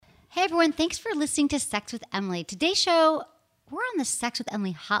Hey everyone, thanks for listening to Sex with Emily. Today's show, we're on the Sex with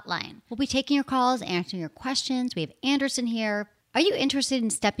Emily hotline. We'll be taking your calls, answering your questions. We have Anderson here. Are you interested in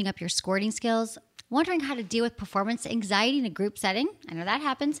stepping up your squirting skills? Wondering how to deal with performance anxiety in a group setting? I know that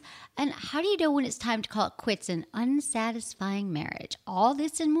happens. And how do you know when it's time to call it quits in unsatisfying marriage? All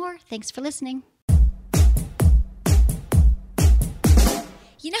this and more. Thanks for listening.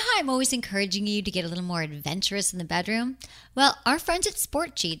 You know how I'm always encouraging you to get a little more adventurous in the bedroom? Well, our friends at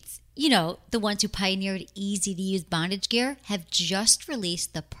Sport Sheets, you know, the ones who pioneered easy-to-use bondage gear, have just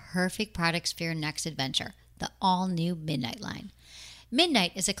released the perfect products for your next adventure, the all-new Midnight line.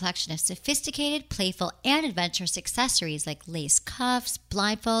 Midnight is a collection of sophisticated, playful, and adventurous accessories like lace cuffs,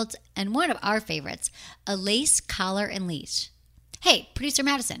 blindfolds, and one of our favorites, a lace collar and leash. Hey, producer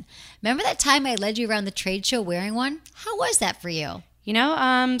Madison, remember that time I led you around the trade show wearing one? How was that for you? You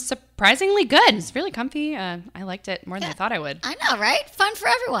know, surprisingly good. It's really comfy. I liked it more than I thought I would. I know, right? Fun for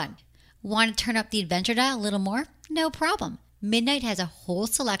everyone. Want to turn up the adventure dial a little more? No problem. Midnight has a whole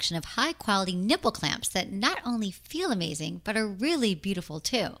selection of high-quality nipple clamps that not only feel amazing, but are really beautiful,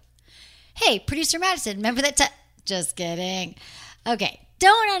 too. Hey, producer Madison, remember that time? Just kidding. Okay,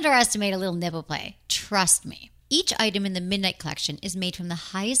 don't underestimate a little nipple play. Trust me. Each item in the Midnight collection is made from the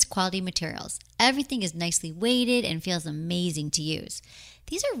highest quality materials. Everything is nicely weighted and feels amazing to use.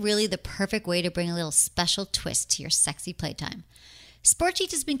 These are really the perfect way to bring a little special twist to your sexy playtime. Sport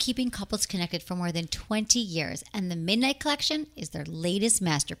Sheets has been keeping couples connected for more than 20 years, and the Midnight collection is their latest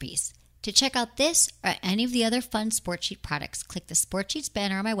masterpiece. To check out this or any of the other fun Sport Sheet products, click the Sport Sheets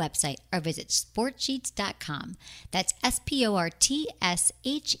banner on my website or visit sportsheets.com. That's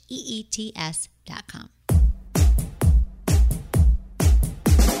SPORTSHEETS.com.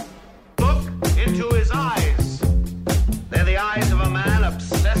 Into his eyes. They're the eyes of a man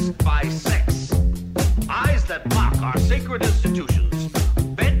obsessed by sex. Eyes that mock our sacred institutions.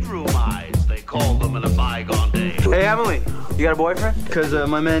 Bedroom eyes, they call them in a bygone day. Hey, Emily, you got a boyfriend? Because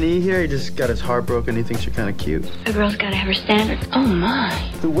my man E here, he just got his heart broken. He thinks you're kind of cute. A girl's got to have her standards. Oh,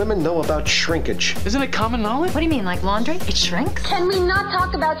 my. Do women know about shrinkage? Isn't it common knowledge? What do you mean, like laundry? It shrinks? Can we not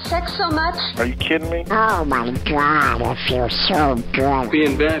talk about sex so much? Are you kidding me? Oh my God, it feels so good.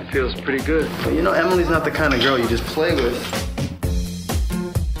 Being bad feels pretty good. But you know, Emily's not the kind of girl you just play with.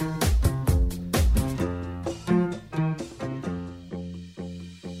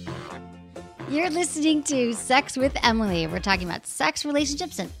 You're listening to Sex with Emily. We're talking about sex,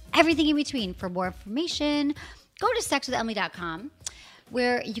 relationships, and everything in between. For more information, go to sexwithemily.com,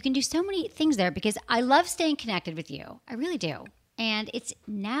 where you can do so many things there because I love staying connected with you. I really do. And it's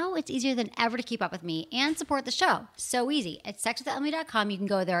easier than ever to keep up with me and support the show. So easy. At sexwithemily.com, you can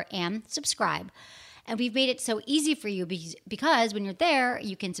go there and subscribe. And we've made it so easy for you because when you're there,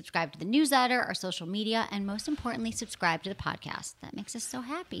 you can subscribe to the newsletter, our social media, and most importantly, subscribe to the podcast. That makes us so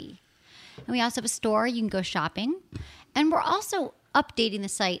happy. And we also have a store. You can go shopping. And we're also updating the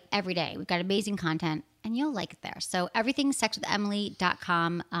site every day. We've got amazing content, and you'll like it there. So everything's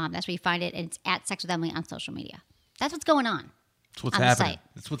sexwithemily.com. That's where you find it. And it's at Sex with Emily on social media. That's what's going on. That's what's on happening. The site.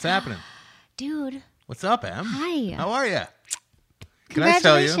 That's what's happening. Dude. What's up, Em? Hi. How are you? Can I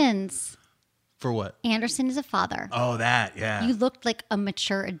tell you? Congratulations. For what? Anderson is a father. Oh, that, yeah. You looked like a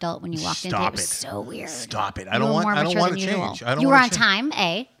mature adult when you walked in. It was so weird. Stop it. I don't want to change. You were on time,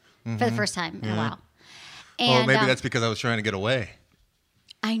 for the first time in a while. And, maybe that's because I was trying to get away.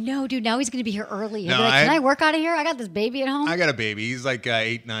 I know, dude. Now he's going to be here early. He'll No, be like, can I work out of here? I got this baby at home. I got a baby. He's like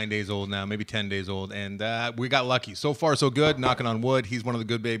 8, 9 days old now, maybe 10 days old. And we got lucky. So far, so good. Knocking on wood. He's one of the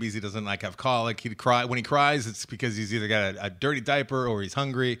good babies. He doesn't have colic. He'd cry. When he cries, it's because he's either got a dirty diaper or he's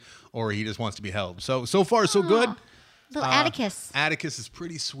hungry or he just wants to be held. So far, so good. Little Atticus. Atticus is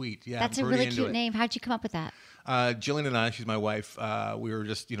pretty sweet. Yeah, that's a really cute name. How'd you come up with that? Jillian and I, she's my wife, we were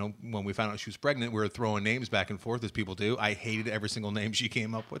just, when we found out she was pregnant, we were throwing names back and forth as people do. I hated every single name she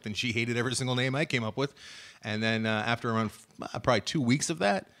came up with, and she hated every single name I came up with. And then after around probably 2 weeks of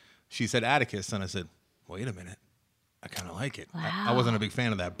that, she said Atticus, and I said, wait a minute. I kind of like it. Wow. I wasn't a big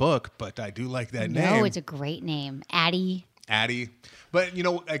fan of that book, but I do like that name. No, it's a great name. Addie. But,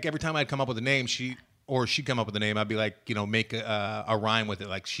 like every time I'd come up with a name, she'd come up with a name, I'd be like, make a rhyme with it.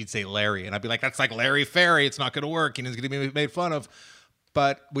 Like she'd say Larry, and I'd be like, that's like Larry Ferry. It's not going to work. He's going to be made fun of.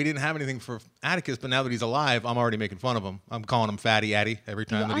 But we didn't have anything for Atticus. But now that he's alive, I'm already making fun of him. I'm calling him Fatty Addy every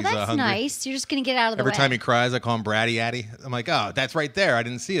time that he's hungry. That's nice. You're just going to get out of the way. Every time he cries, I call him Bratty Addy. I'm like, oh, that's right there. I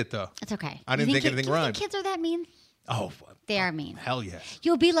didn't see it, though. That's okay. I didn't think anything rhymed. Do you think kids are that mean? Oh, they are mean. Hell yes.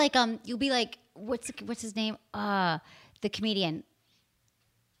 You'll be like, what's his name? The comedian.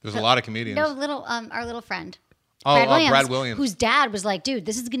 There's a lot of comedians. No, our little friend. Brad Williams. Whose dad was like, dude,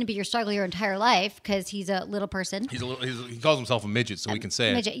 this is going to be your struggle your entire life because he's a little person. He calls himself a midget, so we can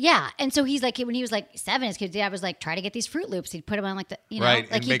say midget. it. Yeah. And so he's like, when he was like 7, his dad was like, try to get these Fruit Loops. He'd put him on like the, right,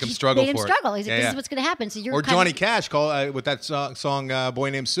 like and make him struggle for it. He's like, this is what's going to happen. So you're or Johnny Cash with that song Boy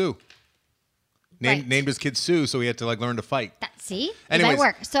Named Sue. Named his kid Sue, so he had to like learn to fight. See? Anyways, it might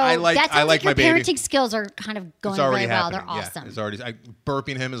work. So I like your my baby. parenting skills are kind of going already very well. happening. They're awesome. Yeah, it's already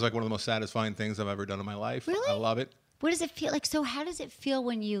burping him is like one of the most satisfying things I've ever done in my life. Really? I love it. What does it feel like? So how does it feel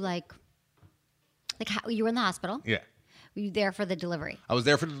when you like how you were in the hospital? Yeah. Were you there for the delivery? I was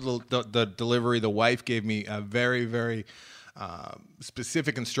there for the delivery. The wife gave me a very, very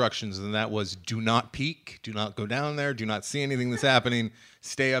specific instructions, and that was do not peek, do not go down there, do not see anything that's happening,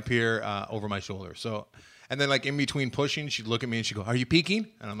 stay up here over my shoulder. So, and then like in between pushing, she'd look at me and she'd go, are you peeking?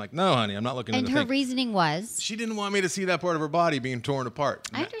 And I'm like, no, honey, I'm not looking at the And her thing. reasoning was? She didn't want me to see that part of her body being torn apart.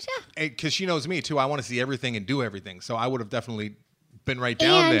 I understand. Because she knows me too. I want to see everything and do everything. So I would have definitely been right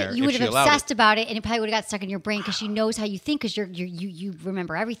down there. And you would if have she allowed obsessed about it, and it probably would have got stuck in your brain because she knows how you think because you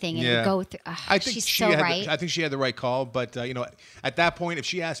remember everything and you go through. I think she's she so had right. I think she had the right call, but at that point, if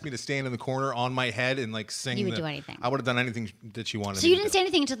she asked me to stand in the corner on my head and like sing, You would do anything. I would have done anything that she wanted. So you didn't say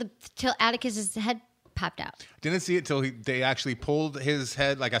anything until Atticus's head popped out. Didn't see it till they actually pulled his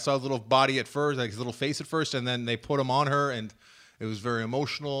head. Like I saw his little body at first, like his little face at first, and then they put him on her, and it was very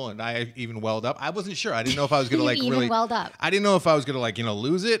emotional. And I even welled up. I wasn't sure. I didn't know if I was gonna like even really welled up. I didn't know if I was gonna like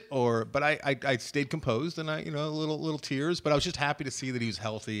lose it but I stayed composed and I little tears. But I was just happy to see that he was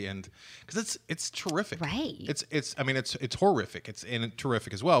healthy and because it's terrific. Right. It's horrific. It's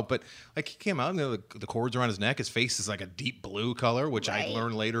terrific as well. But like he came out and the cords around his neck. His face is like a deep blue color, which I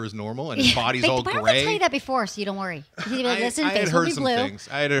learned later is normal, and his body's all But I gray. will tell you that before, so you don't worry. He'd be like, listen, I had face will heard be some blue. things.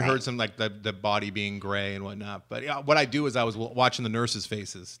 I had heard some like the body being gray and whatnot. But what I do is I was watching the nurses'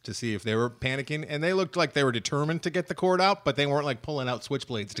 faces to see if they were panicking, and they looked like they were determined to get the cord out, but they weren't like pulling out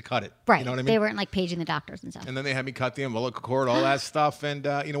switchblades to cut it. Right. You know what I mean? They weren't like paging the doctors and stuff. And then they had me cut the umbilical cord, all that stuff, and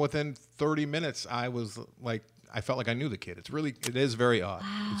within 30 minutes, I was like, I felt like I knew the kid. It is very odd.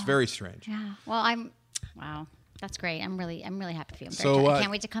 Wow. It's very strange. Yeah. Well, wow. That's great. I'm really happy for you. I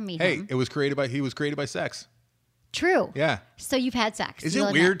can't wait to come meet him. Hey, he was created by sex. True. Yeah. So you've had sex. Is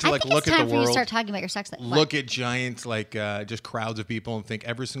it weird to like look at the world? I think it's time for you to start talking about your sex life. Look at giant like just crowds of people and think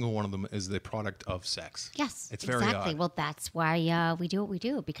every single one of them is the product of sex. Yes. It's very exactly. odd. Well, that's why we do what we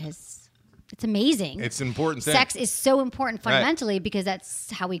do because it's amazing. It's an important thing. Sex is so important fundamentally because that's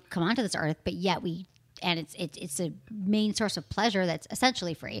how we come onto this earth. But yet it's a main source of pleasure that's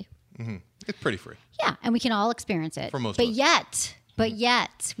essentially free. Mm-hmm. It's pretty free. Yeah, and we can all experience it. For most of us. But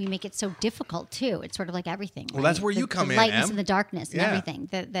yet, we make it so difficult too. It's sort of like everything. Well, that's where you come the in, lightness Em. and the darkness and Yeah. everything.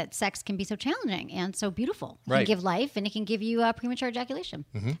 That sex can be so challenging and so beautiful. It Right. can give life and it can give you premature ejaculation,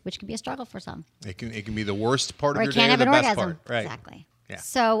 which can be a struggle for some. It can be the worst part Or of it your can't day or have the an best orgasm. part. Right. Exactly. Yeah.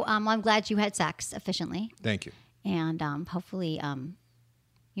 So I'm glad you had sex efficiently, Thank you. and hopefully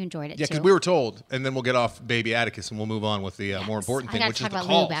you enjoyed it Yeah, too. because we were told, and then we'll get off baby Atticus and we'll move on with the more important I thing, gotta which is talk the about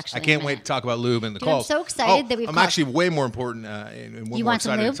calls. lube, actually, I in a can't wait minute. to talk about lube and the Dude, I'm calls. so excited that we've I'm called- actually way more important, and we're You more want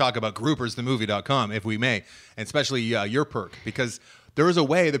some excited lube? to talk about groupersthemovie.com, if we may, and especially your perk, because there is a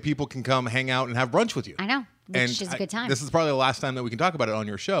way that people can come hang out and have brunch with you. I know, which is a good time. This is probably the last time that we can talk about it on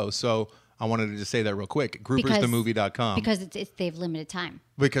your show, so I wanted to just say that real quick. Groupersthemovie.com. because they've limited time.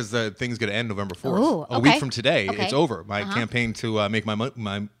 Because the thing's going to end November 4th. Ooh, A okay. week from today, Okay. it's over. My campaign to make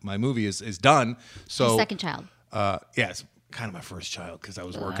my movie is done. So Your second child. It's kind of my first child because I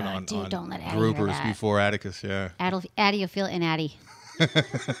was working on don't let Addie hear Groupers that. before Atticus. Yeah. Addie, you'll feel in Addie.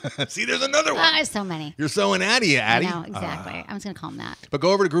 See, there's another one. There's so many. You're so an Addie, Addie. I know, exactly. I'm just going to call them that. But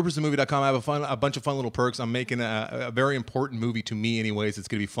go over to groupersthemovie.com. I have a bunch of fun little perks. I'm making a very important movie to me anyways. It's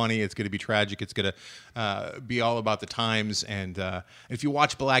going to be funny. It's going to be tragic. It's going to be all about the times. And if you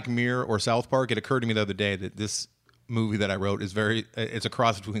watch Black Mirror or South Park, it occurred to me the other day that this movie that I wrote is it's a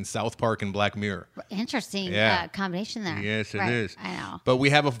cross between South Park and Black Mirror. Interesting combination there. Yes, it Right. is. I know. But we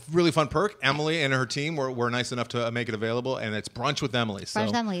have a really fun perk. Emily and her team were nice enough to make it available, and it's brunch with Emily. Brunch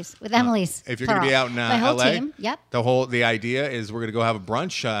with So Emily's. With Emily's. if you're going to be out in My whole LA, team. Yep. the idea is we're going to go have a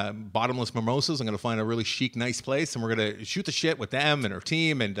brunch, bottomless mimosas. I'm going to find a really chic, nice place, and we're going to shoot the shit with them and her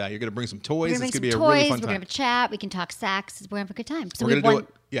team, and you're going to bring some toys. We're It's going going to to be a really fun We're going to time. have a chat. We can talk sex. We're going to have a good time. So We're we have going to do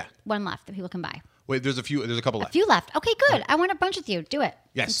it. Yeah. one left that people can buy. Wait, there's a couple A left. few left. Okay, good. I want a bunch with you. Do it.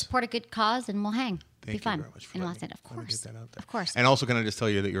 Yes. And support a good cause, and we'll hang. Thank Be fun. you very much for in letting Los me- Angeles. Of let me course. get that out there. Of course. And also, can I just tell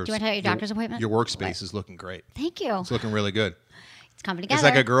you that Do you want to have your doctor's appointment? Your workspace is looking great. Thank you. It's looking really good. coming together. It's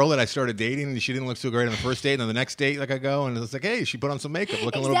like a girl that I started dating, and she didn't look so great on the first date, and on the next date, like I go, and it's like, hey, she put on some makeup,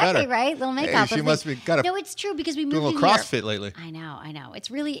 looking a little better. Exactly, right? Little makeup. Hey, she must be got a. No, it's true because we moved doing a in little here. CrossFit lately. I know. It's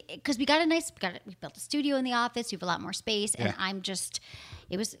really because we built a studio in the office. We have a lot more space, and I'm just.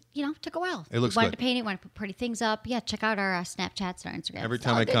 It was, took a while. It looks wanted good. to paint it, wanted to put pretty things up. Yeah, check out our Snapchats and our Instagram. Every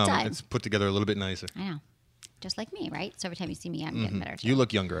time I come, it's put together a little bit nicer. I know. Just like me, right? So every time you see me, I'm getting better. Too. You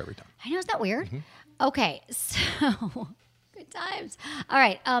look younger every time. I know. Is that weird? Okay, so good times. All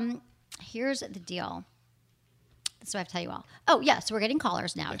right, here's the deal. So I have to tell you all. Oh, yeah, so we're getting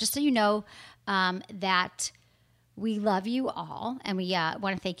callers now. Just so you know that we love you all, and we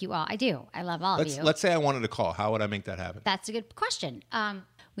want to thank you all. I do. I love all of you. Let's say I wanted to call. How would I make that happen? That's a good question.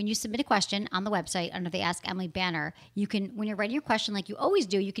 When you submit a question on the website under the Ask Emily banner, you can, when you're writing your question like you always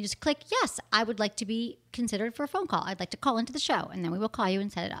do, you can just click, yes, I would like to be considered for a phone call. I'd like to call into the show, and then we will call you and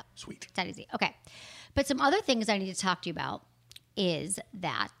set it up. Sweet. It's that easy. Okay. But some other things I need to talk to you about is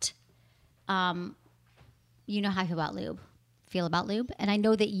that you know how I feel about lube. And I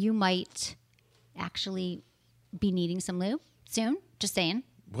know that you might actually be needing some lube soon. Just saying.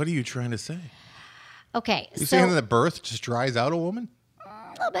 What are you trying to say? Okay. You saying that birth just dries out a woman?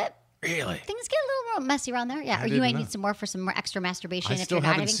 A little bit. Really? Things get a little more messy around there. Yeah. Or you might need some more for some more extra masturbation if you're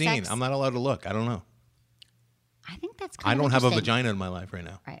not having sex. I still haven't seen. I'm not allowed to look. I don't know. I think that's kind of I don't have a vagina in my life right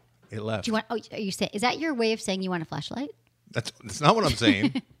now. Right. It left. Do you want? Oh, are you saying? Is that your way of saying you want a fleshlight? That's not what I'm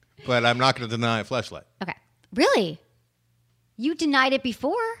saying. But I'm not going to deny a fleshlight. Okay. Really? You denied it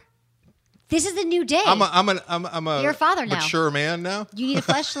before? This is a new day. You're a father now. Mature man now. You need a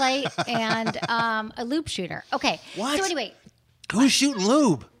fleshlight and a lube shooter. Okay. What? So anyway, who's shooting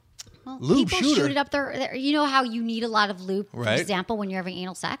lube? well, Lube people shooter? shoot it up there. You know how you need a lot of lube, for Right. example, when you're having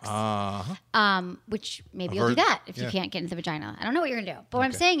anal sex. Which maybe I've you'll do heard- that if you yeah. can't get into the vagina. I don't know what you're gonna do, but what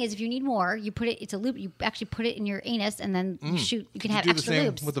I'm saying is, if you need more, you put it. It's a lube. You actually put it in your anus, and then you shoot. You can have Do the extra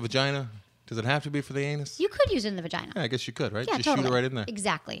same lubes. with the vagina? Does it have to be for the anus? You could use it in the vagina. Yeah, I guess you could, right? Yeah, Just totally. shoot it right in there.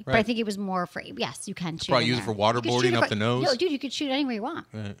 Exactly. But Right. I think it was more for, yes, you can shoot Probably in use it there. for waterboarding up the nose. No, dude, you could shoot it anywhere you want.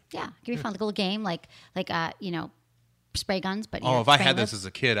 Right. Yeah. It could be fun. Like a little game, like spray guns. But Oh, if I had this this as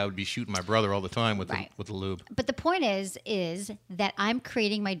a kid, I would be shooting my brother all the time with Right. the lube. But the point is that I'm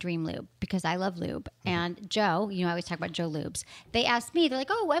creating my dream lube because I love lube. And Joe, I always talk about Joe Lubes. They asked me, they're like,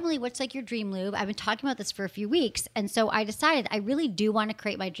 oh, Emily, what's like your dream lube? I've been talking about this for a few weeks. And so I decided I really do want to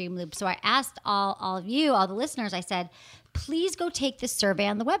create my dream lube. So I asked all of you, all the listeners, I said, please go take this survey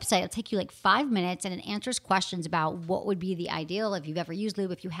on the website. It'll take you like 5 minutes and it answers questions about what would be the ideal if you've ever used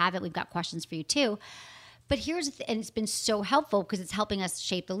lube. If you haven't, we've got questions for you too. But and it's been so helpful because it's helping us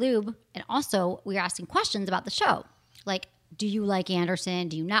shape the lube. And also, we're asking questions about the show. Like, do you like Anderson?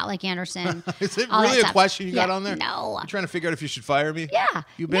 Do you not like Anderson? Is it All that really a stuff. question you got on there? No. You're trying to figure out if you should fire me? Yeah.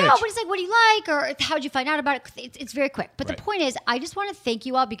 You bitch. No, but it's like, what do you like? Or how'd you find out about it? It's very quick. But Right. the point is, I just want to thank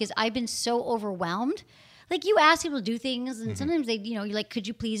you all because I've been so overwhelmed. Like, you ask people to do things, and sometimes they, you're like, could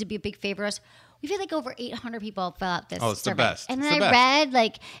you please be a big favor to us? We've had like over 800 people fill out this Oh, it's the survey. best. And It's then the I best. read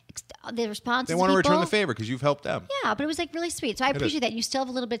like the responses. They want to return people. the favor because you've helped them. Yeah, but it was like really sweet. So I is. appreciate that. You still have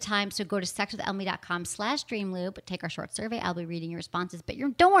a little bit of time. So go to sexwithelmy.com/dreamlube. Take our short survey. I'll be reading your responses. But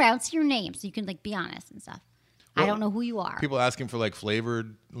don't worry, I don't see your name. So you can like be honest and stuff. I don't know who you are. People asking for like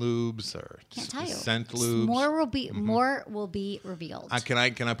flavored lubes or Can't tell you. scent lubes. More will be revealed. Can I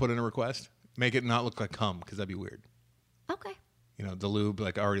put in a request? Make it not look like cum because that'd be weird. Okay. The lube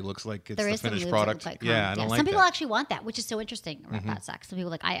like already looks like it's There the is some finished lubes product. that look like Yeah, cum. I don't like Some people that. actually want that, which is so interesting about sex. Some people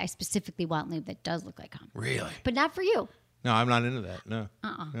are like, I specifically want lube that does look like cum. Really? But not for you. No, I'm not into that. No.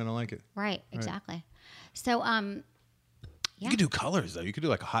 I don't like it. Right, exactly. So, yeah. You could do colors though. You could do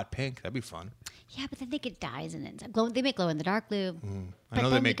like a hot pink. That'd be fun. Yeah, but then they get dyes in it. They make glow-in-the-dark lube. I know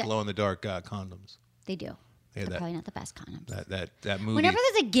they make glow-in-the-dark condoms. They do. Yeah, They're probably not the best condoms. That movie. Whenever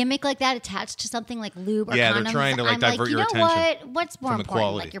there's a gimmick like that attached to something like lube or Yeah, condoms, they're trying to, like, I'm divert your you know attention What's more from the important?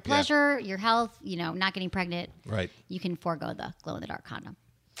 quality. Like your Yeah. pleasure, your health, not getting pregnant. Right. You can forego the glow-in-the-dark condom.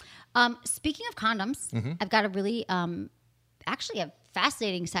 Speaking of condoms, Mm-hmm. I've got a really, actually a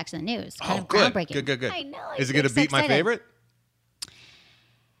fascinating sex in the news. Kind of good. groundbreaking. Good. I know. Is it going to beat my favorite?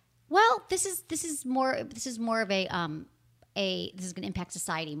 Well, this is more of this is going to impact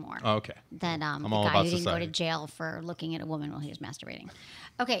society more. Oh, okay. Than the all guy about who didn't go society. to jail for looking at a woman while he was masturbating.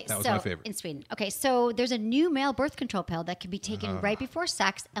 Okay, That was so my favorite. in Sweden. Okay, so there's a new male birth control pill that can be taken right before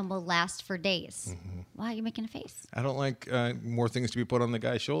sex and will last for days. Why are you making a face? I don't like more things to be put on the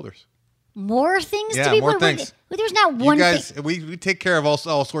guy's shoulders. More things Yeah, to be more put. things. There's not one You guys, thing. we take care of all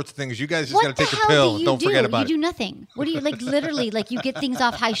sorts of things. You guys just What got the to take hell the pill. do you Don't do? forget about You it. do nothing. What do you like? Literally, like you get things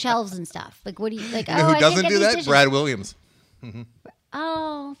off high shelves and stuff. Like what do you like? You know who I doesn't can't do get these that? dishes. Brad Williams.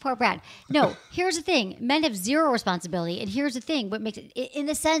 Oh, poor Brad. No, here's the thing. Men have zero responsibility. And here's the thing. What makes it, in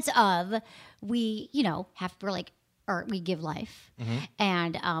the sense of we, we give life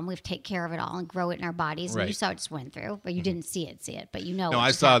and we have to take care of it all and grow it in our bodies. Right. And you saw what it just went through, but you didn't see it, but you know. No, what I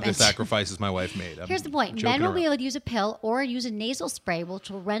just saw happened. the sacrifices my wife made. Here's the point. Men will be able to use a pill or use a nasal spray, which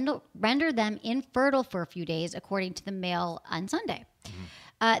will render them infertile for a few days, according to the Mail on Sunday.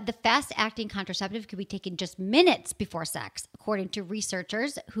 The fast-acting contraceptive could be taken just minutes before sex, according to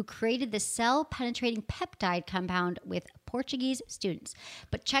researchers who created the cell-penetrating peptide compound with Portuguese students.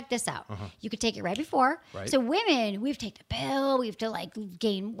 But check this out. You could take it right before. Right. So women, we have to take the pill. We have to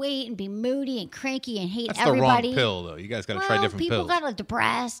gain weight and be moody and cranky and hate That's everybody. the wrong pill, though. You guys got to try different people pills. got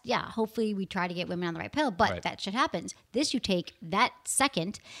depressed. Yeah, hopefully we try to get women on the right pill, but that shit happens. This you take that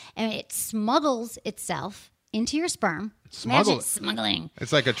second, and it smuggles itself into your sperm. Imagine smuggling.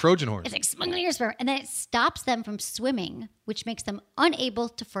 It's like a Trojan horse. It's like smuggling your sperm. And then it stops them from swimming, which makes them unable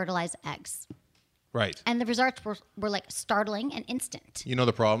to fertilize eggs. Right. And the results were startling and instant. You know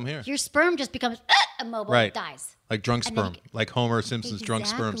the problem here? Your sperm just becomes immobile and dies. Like drunk And then sperm. Like Homer Simpson's drunk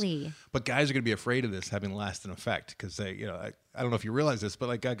sperms. Exactly. But guys are going to be afraid of this having lasting effect because they, I don't know if you realize this, but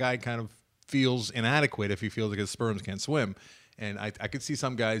like a guy kind of feels inadequate if he feels like his sperms can't swim. And I could see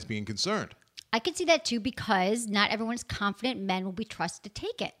some guys being concerned. I could see that too because not everyone is confident men will be trusted to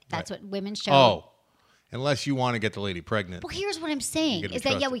take it. That's what women show. Oh, unless you want to get the lady pregnant. Well, here's what I'm saying is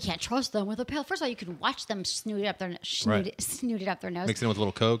that, we can't trust them with a pill. First of all, you can watch them snoot it up their nose. Mix it in with a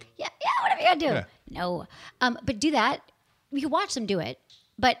little Coke. Yeah, whatever you gotta do. Yeah. No. But do that. You can watch them do it.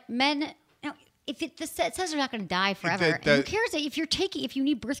 But men, if it says they're not going to die forever, and who cares if you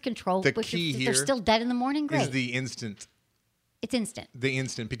need birth control, the but key if here they're still dead in the morning, great. Is the instant. It's instant. The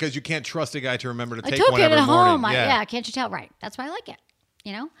instant, because you can't trust a guy to remember to I take took one it every at morning. home. Yeah, can't you tell? Right. That's why I like it.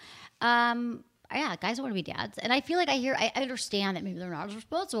 Yeah, guys want to be dads, and I feel like I understand that maybe they're not as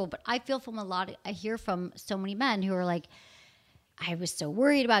responsible, but I feel I hear from so many men who are like, I was so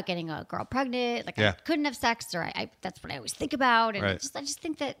worried about getting a girl pregnant, I couldn't have sex, or that's what I always think about, and I just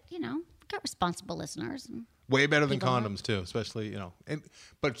think that we've got responsible listeners. And way better than condoms too, especially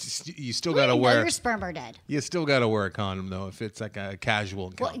but you still got to wear. Your sperm are dead. You still got to wear a condom though if it's like a casual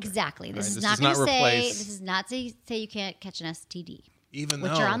encounter. Well, exactly. This right? is not going to say. This is not to say you can't catch an STD. Even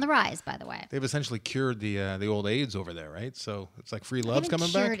which though are on the rise, by the way. They've essentially cured the old AIDS over there, right? So it's like free love's coming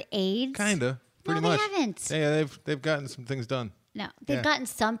back. Cured AIDS? Kinda, pretty no, much. They haven't. Yeah, they've gotten some things done. No, they've gotten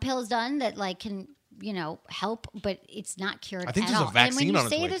some pills done that can help, but it's not cured. I think at there's all. a vaccine and when on you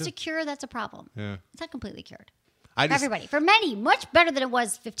its say way, there's too. a cure, that's a problem. Yeah, it's not completely cured. For everybody, for many, much better than it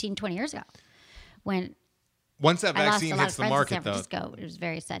was 15, 20 years ago, when. Once that vaccine hits the market, in San Francisco, it was a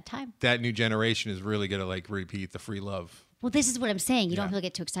very sad time. That new generation is really going to repeat the free love. Well, this is what I'm saying. You don't really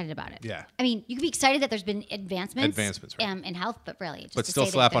get too excited about it. Yeah. I mean, you can be excited that there's been advancements right. in health, but really, just but to still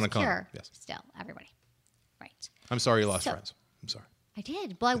say slap that on a there's condom. Yes. Still, everybody. Right. I'm sorry you lost friends. I'm sorry. I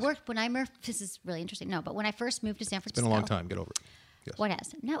did. Well, I worked when I moved. This is really interesting. No, but when I first moved to San Francisco, it's been a long time. Get over it. Yes. What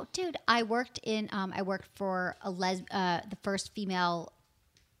has? No, dude. I worked for the first female.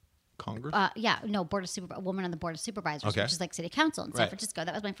 Congress? Woman on the board of supervisors, which is like city council in San Francisco.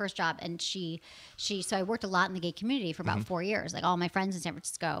 That was my first job, and so I worked a lot in the gay community for about 4 years. Like all my friends in San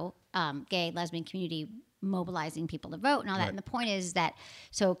Francisco, gay, lesbian community, mobilizing people to vote and all that. And the point is that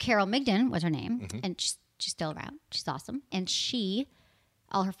Carol Migden was her name, and she's still around. She's awesome, and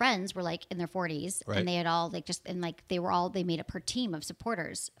all her friends were in their 40s, and they had all they made up her team of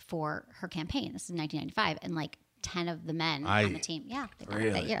supporters for her campaign. This is 1995, and 10 of the men on the team. Yeah. They got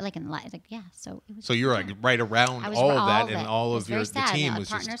it that year. So it was. So you're right around all of that, and all of the team was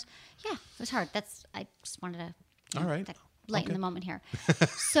partners. Yeah, it was hard. I just wanted to all right. lighten the moment here.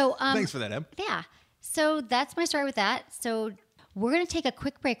 So thanks for that, Em. Yeah. So that's my story with that. So we're gonna take a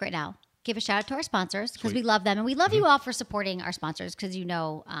quick break right now. Give a shout out to our sponsors because we love them, and we love you all for supporting our sponsors because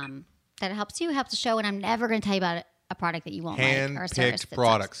that it helps the show, and I'm never gonna tell you about a product that you won't like or a service. Hand-picked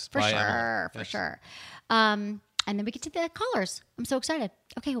products for sure. And then we get to the callers. I'm so excited.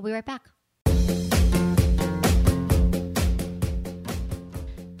 Okay, we'll be right back.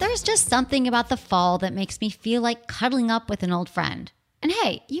 There's just something about the fall that makes me feel like cuddling up with an old friend. And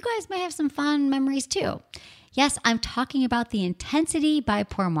hey, you guys may have some fun memories too. Yes, I'm talking about the Intensity by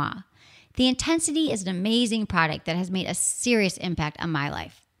Pour Moi. The Intensity is an amazing product that has made a serious impact on my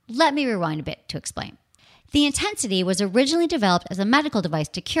life. Let me rewind a bit to explain. The Intensity was originally developed as a medical device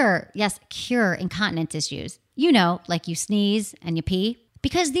to cure incontinence issues. Like you sneeze and you pee.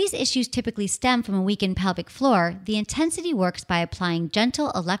 Because these issues typically stem from a weakened pelvic floor, the Intensity works by applying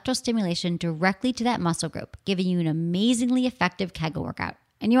gentle electrostimulation directly to that muscle group, giving you an amazingly effective Kegel workout.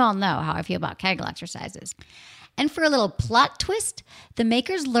 And you all know how I feel about Kegel exercises. And for a little plot twist, the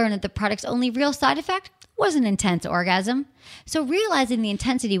makers learned that the product's only real side effect was an intense orgasm. So realizing the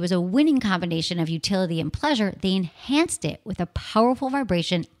intensity was a winning combination of utility and pleasure, they enhanced it with a powerful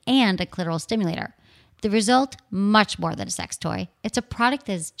vibration and a clitoral stimulator. The result, much more than a sex toy. It's a product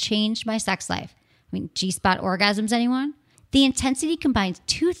that has changed my sex life. I mean, G-spot orgasms, anyone? The intensity combines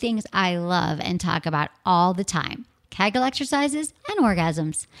two things I love and talk about all the time: Kegel exercises and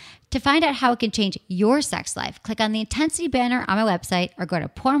orgasms. To find out how it can change your sex life, click on the intensity banner on my website or go to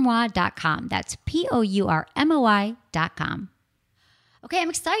pourmoi.com. That's pourmoi.com. Okay, I'm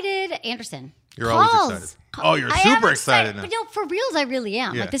excited. Anderson. You're calls. always excited. Oh, you're super excited now. But no, for reals, I really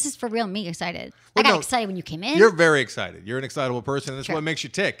am. Yeah. Like, this is for real me excited. Well, I got no, excited when you came in. You're very excited. You're an excitable person. That's Sure. what makes you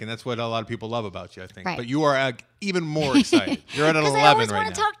tick, and that's what a lot of people love about you, I think. Right. But you are even more excited. You're at an 11 I always right want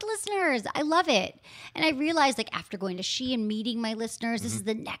now. to talk to listeners. I love it. And I realized, like, after going to She and meeting my listeners, this is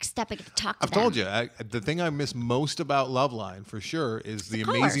the next step. I get to talk to I've them. told you, the thing I miss most about Loveline, for sure, is the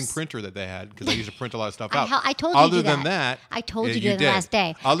amazing colors. printer that they had, because I used to print a lot of stuff out. I told you to Other do than that. that, I told yeah, you to do it the did. last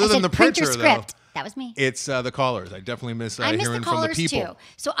day. Other I than said, the print your printer, script. though, That was me. it's the callers. I definitely miss I miss hearing the from the callers people. too.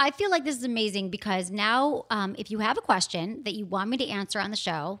 So I feel like this is amazing because now if you have a question that you want me to answer on the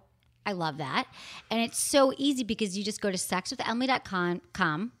show, I love that. And it's so easy because you just go to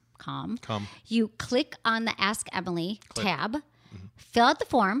sexwithemily.com. You click on the Ask Emily tab, fill out the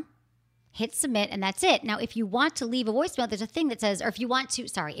form, hit submit, and that's it. Now, if you want to leave a voicemail, there's a thing that says, or if you want to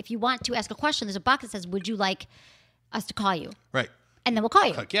ask a question, there's a box that says, would you like us to call you? Right. And then we'll call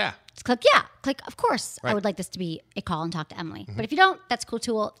you. Click, yeah. Just click yeah. Click, of course, I Right. would like this to be a call and talk to Emily. But if you don't, that's cool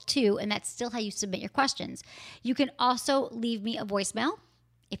too. And that's still how you submit your questions. You can also leave me a voicemail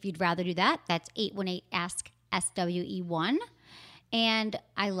if you'd rather do that. That's 818-ASK-SWE1. And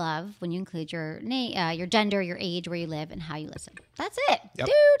I love when you include your name, your gender, your age, where you live, and how you listen. That's it. Yep.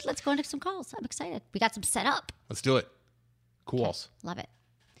 Dude, let's go into some calls. I'm excited. We got some set up. Let's do it. Cool. Love it.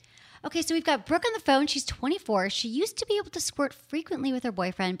 Okay, so we've got Brooke on the phone. She's 24. She used to be able to squirt frequently with her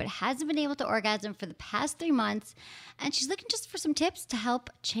boyfriend, but hasn't been able to orgasm for the past 3 months. And she's looking just for some tips to help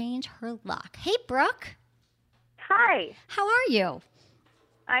change her luck. Hey, Brooke. Hi. How are you?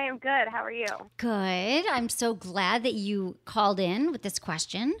 I am good. How are you? Good. I'm so glad that you called in with this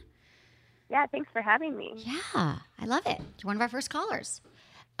question. Yeah, thanks for having me. Yeah, I love it. You're one of our first callers.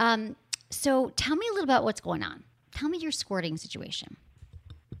 So tell me a little about what's going on. Tell me your squirting situation.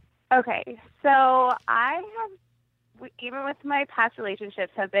 Okay, so I have, even with my past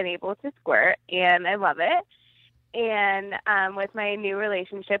relationships, have been able to squirt, and I love it. And with my new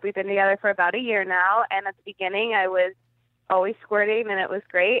relationship, we've been together for about a year now, and at the beginning, I was always squirting, and it was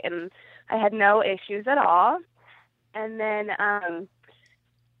great, and I had no issues at all. And then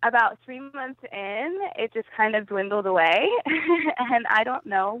about 3 months in, it just kind of dwindled away, and I don't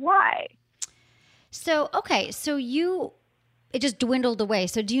know why. So, okay, so it just dwindled away.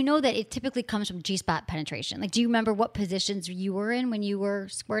 So do you know that it typically comes from G-spot penetration? Like, do you remember what positions you were in when you were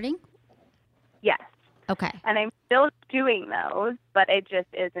squirting? Yes. Okay. And I'm still doing those, but it just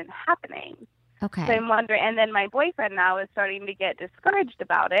isn't happening. Okay. So I'm wondering, and then my boyfriend now is starting to get discouraged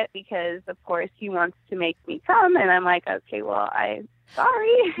about it because, of course, he wants to make me come, and I'm like, okay, well, I'm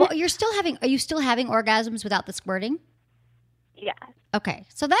sorry. Well, are you still having orgasms without the squirting? Yes. Okay.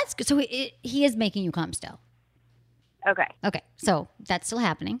 So that's good. So he is making you come still. Okay. Okay, so that's still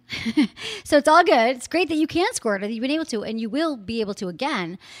happening. So it's all good. It's great that you can squirt, that you've been able to, and you will be able to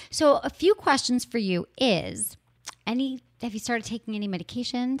again. So a few questions for you is, have you started taking any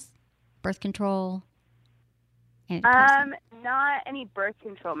medications, birth control? Not any birth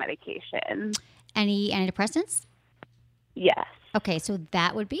control medication. Any antidepressants? Yes. Okay, so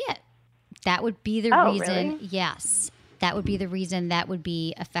that would be it. That would be the reason. Really? Yes, that would be the reason that would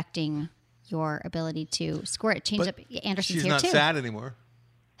be affecting your ability to squirt. Change up. Anderson's She's here not too. sad anymore.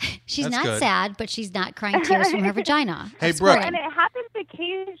 She's That's not good. sad, but she's not crying tears from her vagina. Hey, of Brooke. squirting. And it happens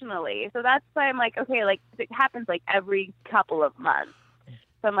occasionally. So that's why I'm like, okay, like it happens like every couple of months.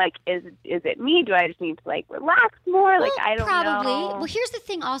 So I'm like, is it me? Do I just need to like relax more? Like, I don't probably. know. Well, here's the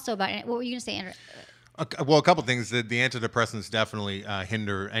thing also about it. What were you going to say, Andrew? Well, a couple things. The antidepressants definitely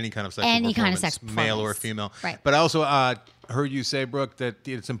hinder any kind of sexual Any kind of performance, sex male or performance. female. Right. But I also heard you say, Brooke, that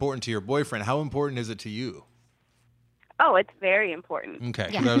it's important to your boyfriend. How important is it to you? Oh, it's very important. Okay.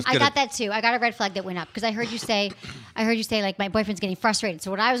 Yeah, I got that too. I got a red flag that went up because I heard you say, like my boyfriend's getting frustrated. So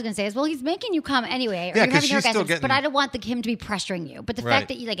what I was going to say is, well, he's making you come anyway, or Yeah, you're 'cause having she's still orgasms, getting- but I don't want him to be pressuring you. But the Right. fact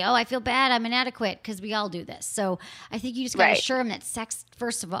that you're like, oh, I feel bad, I'm inadequate, because we all do this. So I think you just got to Right. assure him that sex,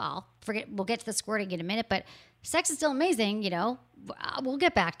 first of all, we'll get to the squirting in a minute, but sex is still amazing, we'll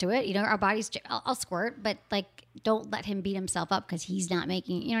get back to it. Our bodies, I'll squirt, but like, don't let him beat himself up because he's not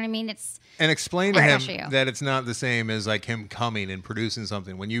making, you know what I mean? And explain to him that it's not the same as like him coming and producing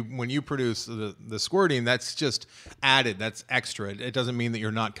something. When you produce the squirting, that's just added. That's extra. It doesn't mean that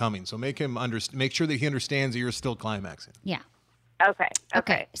you're not coming. So make sure that he understands that you're still climaxing. Yeah.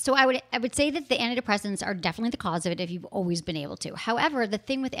 Okay. So I would say that the antidepressants are definitely the cause of it if you've always been able to. However, the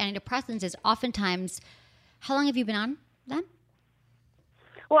thing with antidepressants is oftentimes, how long have you been on them?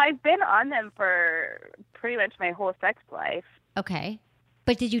 Well, I've been on them for pretty much my whole sex life. Okay.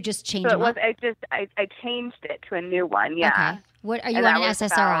 But did you just change So them up? I changed it to a new one, yeah. Okay. What, are you And on that an was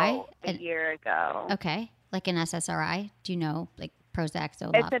SSRI? about a year ago. Okay. Like an SSRI? Do you know, like Prozac,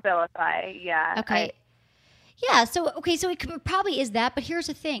 Zoloft? It's Abilify, yeah. Okay. Yeah, so it probably is that, but here's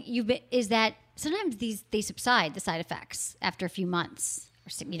the thing. Is that sometimes they subside, the side effects, after a few months.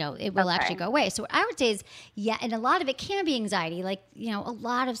 It will actually go away. So what I would say is, yeah, and a lot of it can be anxiety. Like, a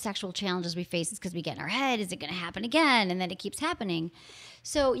lot of sexual challenges we face is because we get in our head, is it going to happen again? And then it keeps happening.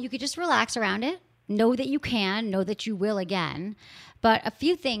 So you could just relax around it. Know that you can. Know that you will again. But a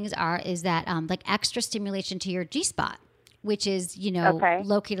few things is that like extra stimulation to your G-spot, which is,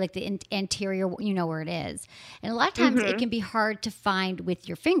 located like the anterior, where it is. And a lot of times it can be hard to find with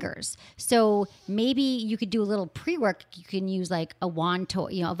your fingers. So maybe you could do a little pre-work. You can use like a wand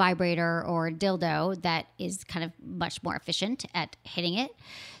toy, a vibrator or a dildo that is kind of much more efficient at hitting it.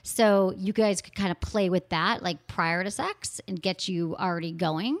 So you guys could kind of play with that like prior to sex and get you already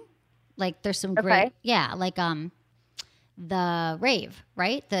going. Like there's some great, like the rave,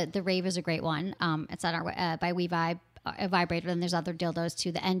 right? The rave is a great one. It's on our by WeVibe. A vibrator, and there's other dildos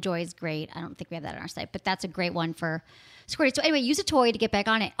too. The Enjoy is great. I don't think we have that on our site, but that's a great one for squirting. So anyway, use a toy to get back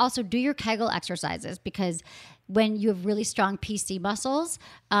on it. Also, do your Kegel exercises because when you have really strong PC muscles,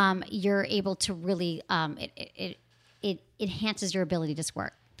 you're able to really it enhances your ability to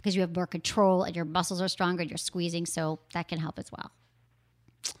squirt because you have more control and your muscles are stronger and you're squeezing, so that can help as well.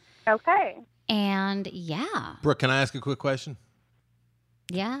 Okay. And yeah, Brooke, can I ask a quick question?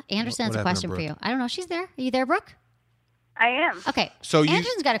 Yeah, Anderson has What a question for you. I don't know. She's there. Are you there, Brooke? I am. Okay. So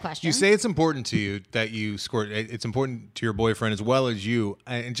Anderson's got a question. You say it's important to you that you squirt. It's important to your boyfriend as well as you.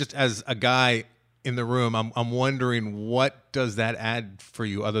 And just as a guy in the room, I'm wondering, what does that add for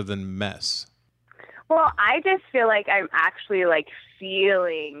you other than mess? Well, I just feel like I'm actually like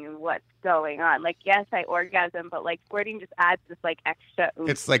feeling what's going on. Like, yes, I orgasm, but like squirting just adds this like extra oomph.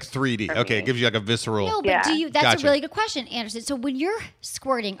 It's like 3D. Okay, it gives you like a visceral. No, but that's a really good question, Anderson. So when you're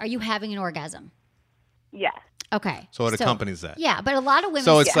squirting, are you having an orgasm? Yes. Okay. So it accompanies that. Yeah, but a lot of women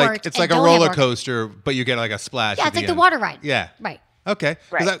So it's squirt like a roller coaster, but you get like a splash. Yeah, it's like the water ride. Yeah. Right. Okay.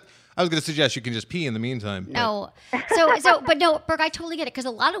 Right. I was going to suggest you can just pee in the meantime. No. But no, Brooke, I totally get it because a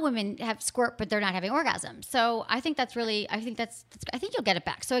lot of women have squirt, but they're not having orgasm. So I think that's really, I think you'll get it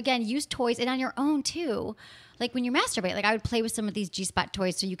back. So again, use toys and on your own too. Like when you masturbate, like I would play with some of these G-spot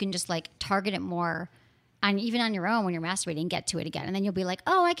toys so you can just like target it more. And even on your own when you're masturbating, get to it again. And then you'll be like,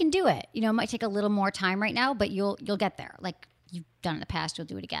 oh, I can do it. It might take a little more time right now, but you'll get there. Like you've done in the past, you'll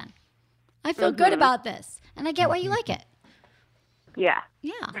do it again. I feel good about this. And I get why you like it. Yeah.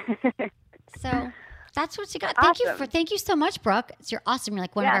 Yeah. So that's what you got. Awesome. Thank you so much, Brooke. You're awesome. You're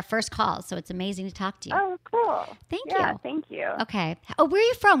like one of our first calls. So it's amazing to talk to you. Oh, cool. Thank Yeah, you. thank you. Okay. Oh, where are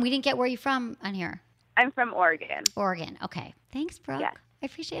you from? We didn't get where you're from on here. I'm from Oregon. Oregon. Okay. Thanks, Brooke. Yeah. I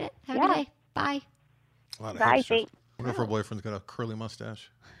appreciate it. Have a good day. Bye. A lot of Bye, hipsters. thanks. I wonder if her boyfriend's got a curly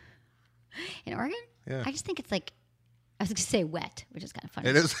mustache. In Oregon? Yeah. I just think it's like, I was going to say wet, which is kind of funny.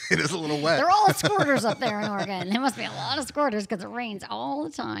 It is a little wet. They're all squirters up there in Oregon. There must be a lot of squirters because it rains all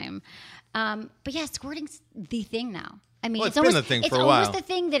the time. But yeah, squirting's the thing now. I mean, it's been the thing for a while. It's almost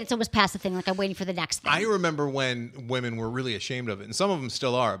the thing that it's almost past the thing. Like I'm waiting for the next thing. I remember when women were really ashamed of it, and some of them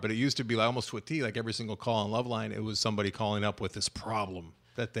still are. But it used to be like almost to a T. Like every single call on Loveline, it was somebody calling up with this problem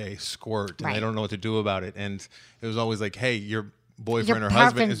that they squirt and they don't know what to do about it. And it was always like, "Hey, your boyfriend or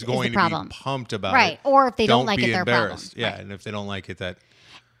husband is going to be pumped about it, right?" Or if they don't like it, they're embarrassed. problem. Yeah, and if they don't like it, that.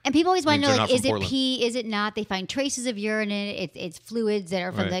 And people always want to know, like, is it Portland. pee? Is it not? They find traces of urine in it. It's fluids that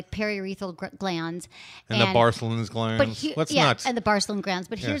are from the periurethral glands. And the Bartholin's glands. And the Bartholin glands.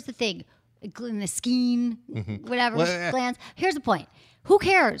 But here's the thing. In the skein, whatever, glands. Here's the point. Who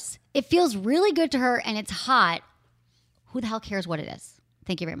cares? It feels really good to her and it's hot. Who the hell cares what it is?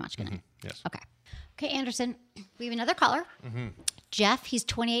 Thank you very much. Good night. Yes. Okay, Anderson, we have another caller. Jeff, he's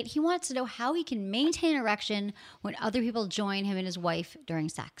 28. He wants to know how he can maintain an erection when other people join him and his wife during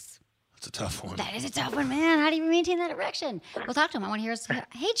sex. That's a tough one. That is a tough one, man. How do you maintain that erection? We'll talk to him. I want to hear his...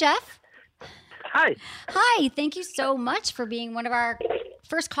 Hey, Jeff. Hi. Hi. Thank you so much for being one of our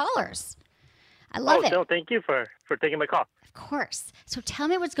first callers. I love it. No, thank you for taking my call. Of course. So tell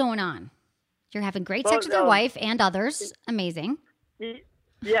me what's going on. You're having great sex with your wife and others. Amazing.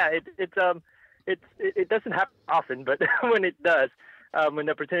 Yeah, it doesn't happen often, but when it does, when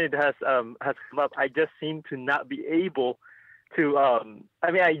the opportunity has come up, I just seem to not be able to.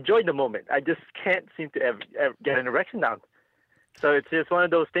 I enjoy the moment. I just can't seem to ever get an erection down. So it's just one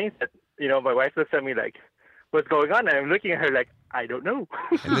of those things that my wife looks at me like, "What's going on?" And I'm looking at her like, "I don't know."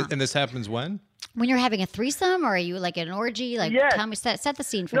 And this happens when? When you're having a threesome, or are you like an orgy? Like, tell me, set the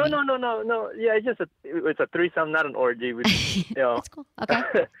scene for me. No. Yeah, it's a threesome, not an orgy. That's cool. Okay.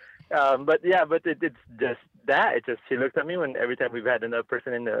 But it's just that. It's just she looks at me every time we've had another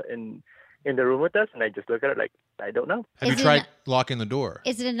person in the room with us, and I just look at her like, I don't know. Have you tried locking the door?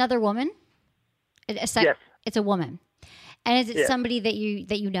 Is it another woman? Yes. It's a woman. And is it somebody that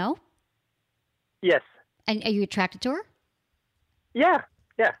you know? Yes. And are you attracted to her? Yeah.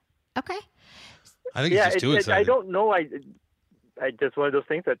 Okay. I think it's just too exciting. I don't know. I just one of those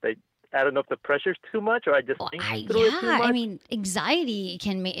things that I don't know if the pressure's too much or I just think through it too much. I mean, anxiety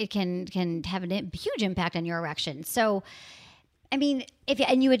can have a huge impact on your erection. So, I mean,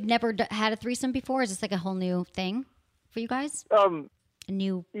 and you had never had a threesome before? Is this like a whole new thing for you guys? A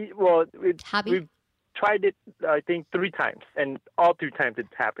new hobby? We've tried it, I think, 3 times, and all 3 times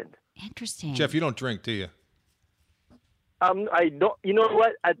it's happened. Interesting. Jeff, you don't drink, do you? I don't. You know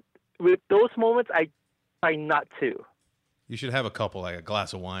what? With those moments, I try not to. You should have a couple, like a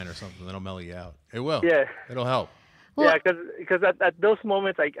glass of wine or something. That'll mellow you out. It will. Yeah. It'll help. Well, yeah, because at those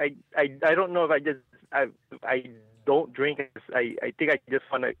moments, I don't know if I don't drink. I think I just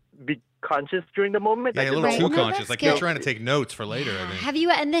want to be conscious during the moment. Yeah, a little too conscious. Like you're trying to take notes for later, I think. Have you,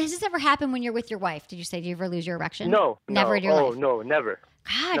 and has this ever happened when you're with your wife? Did you say, do you ever lose your erection? No. Never in your life? Oh, no, never.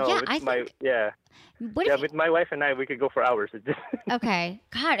 God, no, yeah, I think. With my wife and I, we could go for hours. Okay.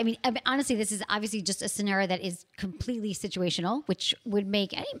 God, I mean, honestly, this is obviously just a scenario that is completely situational, which would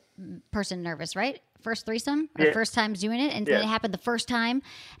make any person nervous, right? First threesome, or first time doing it, and then it happened the first time,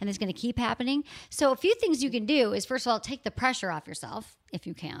 and it's going to keep happening. So a few things you can do is, first of all, take the pressure off yourself, if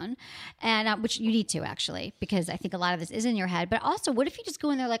you can, and which you need to, actually, because I think a lot of this is in your head. But also, what if you just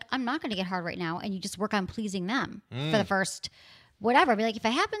go in there like, I'm not going to get hard right now, and you just work on pleasing them for the first whatever. Be like, if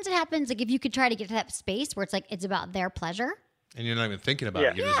it happens, it happens. Like, if you could try to get to that space where it's like, it's about their pleasure. And you're not even thinking about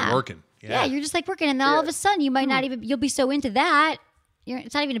it. You're just working. Yeah, you're just like working. And then all of a sudden, you might not even, you'll be so into that.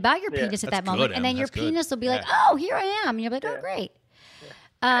 It's not even about your penis at that moment. Good, and then your penis will be like, oh, here I am. And you'll be like, oh, great.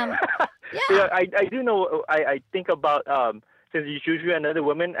 I do know, I think about, since you choose another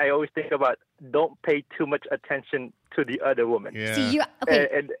woman, I always think about don't pay too much attention to the other woman. Yeah. See,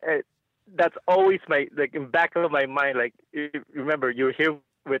 and that's always in back of my mind. Like, remember, you're here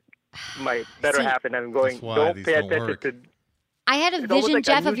with my better half, and I'm going. Don't pay attention to. I had a vision,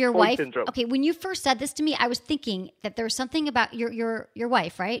 Jeff, of your wife. Syndrome. Okay, when you first said this to me, I was thinking that there was something about your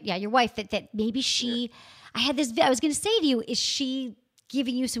wife, right? Yeah, your wife. That maybe she. I had this. I was going to say to you, is she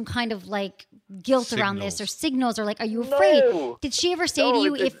giving you some kind of like guilt around this, or signals, or like, are you afraid? No. Did she ever say to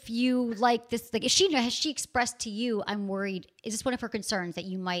you, if you like this, like, has she expressed to you, I'm worried? Is this one of her concerns that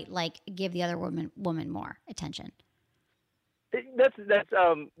you might like give the other woman more attention?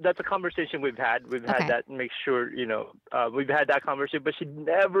 That's a conversation we've had. We've had that, and make sure we've had that conversation. But she's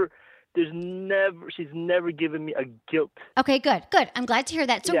never given me a guilt. Okay, good. I'm glad to hear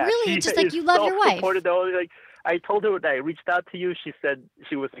that. So really, it's just like you love your wife. Like, I told her that I reached out to you. She said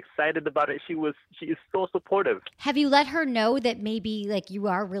she was excited about it. She is so supportive. Have you let her know that maybe like you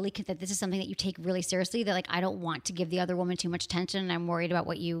are really, that this is something that you take really seriously? That like, I don't want to give the other woman too much attention, and I'm worried about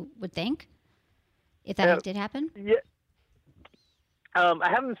what you would think if that did happen. Yeah. I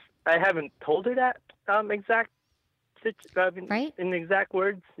haven't told her that exact. Right? In exact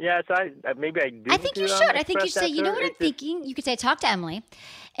words. Yeah, so maybe I do. I think you should. I think you should say, you know what I'm thinking? You could say, I talked to Emily,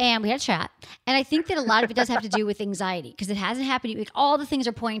 and we had a chat. And I think that a lot of it does have to do with anxiety, because it hasn't happened. Like, all the things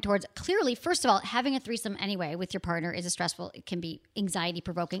are pointing towards, clearly, first of all, having a threesome anyway with your partner is it can be anxiety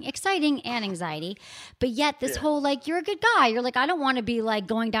provoking, exciting and anxiety. But yet this whole, like, you're a good guy. You're like, I don't want to be like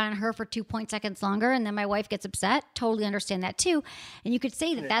going down on her for 2 seconds longer, and then my wife gets upset. Totally understand that too. And you could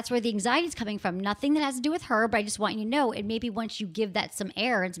say that that's where the anxiety is coming from. Nothing that has to do with her, but I just want you to know, and maybe once you give that some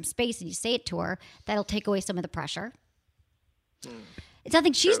air and some space and you say it to her, that'll take away some of the pressure. It's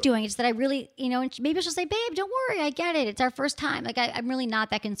nothing she's doing. It's that I really, and maybe she'll say, babe, don't worry. I get it. It's our first time. Like, I'm really not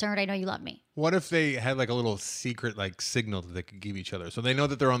that concerned. I know you love me. What if they had like a little secret like signal that they could give each other? So they know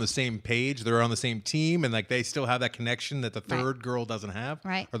that they're on the same page, they're on the same team, and like they still have that connection that the third girl doesn't have.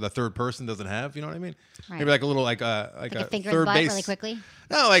 Right. Or the third person doesn't have. You know what I mean? Right. Maybe like a little like a finger in third the butt base. really quickly.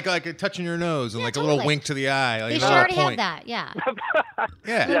 No, like a touching your nose and like a little wink to the eye. Like They a should little already have point. that. Yeah.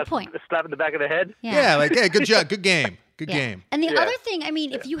 Yeah. Little point. A slap in the back of the head. Yeah, like, hey, good job, good game. Good game. And the other thing, I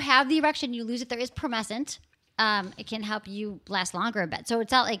mean, if you have the erection, you lose it, there is promescent. It can help you last longer in bed. So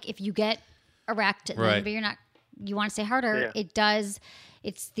it's not like if you get erect, Right. but you want to stay harder, it does.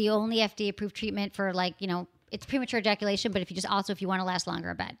 It's the only FDA approved treatment for it's premature ejaculation, but if you want to last longer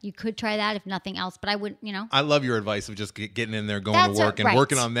in bed, you could try that if nothing else, but I wouldn't, I love your advice of just getting in there, going That's to work and right.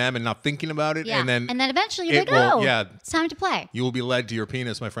 working on them and not thinking about it. Yeah. And then eventually you're like, it's time to play. You will be led to your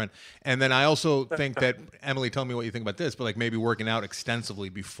penis, my friend. And then I also think that, Emily, tell me what you think about this, but like maybe working out extensively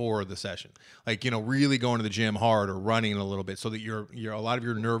before the session. Like, really going to the gym hard or running a little bit so that your a lot of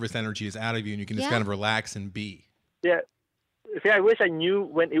your nervous energy is out of you and you can just kind of relax and be. Yeah. See, I wish I knew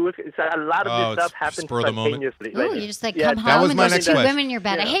when it was. A lot of this stuff happens spontaneously. Ooh, you just come home and there's two women in your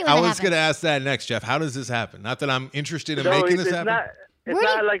bed. I hate when that happens. I was going to ask that next, Jeff. How does this happen? Not that I'm interested in making this happen. It's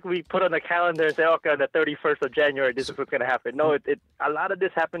not like we put on the calendar and say, okay, on the 31st of January, this is what's going to happen. No, a lot of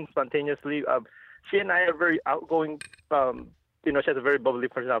this happens spontaneously. She and I are very outgoing. She has a very bubbly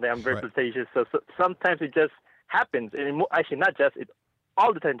personality. I'm very flirtatious. So sometimes it just happens. And actually, not just it.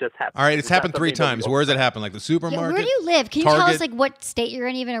 All the time just happens. All right, it's happened 3 times. Where does it happen? Like the supermarket? Where do you live? Can you tell us like what state you're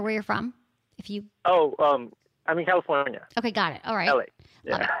in even or where you're from? I'm in California. Okay, got it. All right. LA.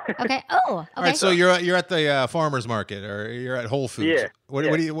 Yeah. Okay. Oh, okay. All right, so you're at the farmer's market or you're at Whole Foods. Yeah. What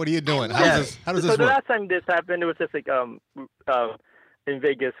are you doing? How does this So the work? last time this happened, it was just like in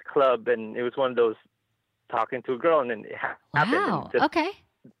Vegas club, and it was one of those talking to a girl, and then it happened. Wow. Just, okay.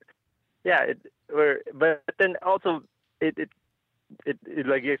 Yeah. But then also it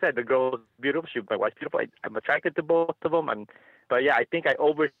like you said, the girl was beautiful. My wife's beautiful. I'm attracted to both of them. But yeah, I think I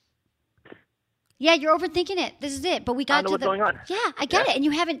Yeah, you're overthinking it. This is it. But we got I don't know what's going on. Yeah, I get it. And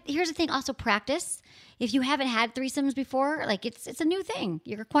you haven't. Here's the thing. Also, practice. If you haven't had threesomes before, like it's a new thing.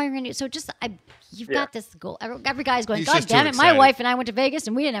 You're acquiring a new. So you've got this goal. Every guy's going, God damn it! My wife and I went to Vegas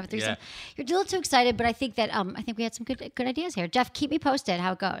and we didn't have a threesome. Yeah. You're a little too excited, but I think that we had some good ideas here. Jeff, keep me posted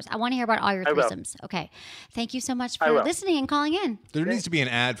how it goes. I want to hear about all your threesomes. Okay. Thank you so much for listening and calling in. There needs to be an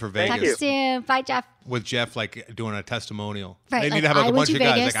ad for Vegas. Talk to you soon. Bye, Jeff. With Jeff, like doing a testimonial. Right, They need like, to have I a bunch went of to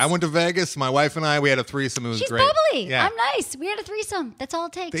guys. Vegas. Like, I went to Vegas. My wife and I, we had a threesome. It was She's great. bubbly. Yeah. I'm nice. We had a threesome. That's all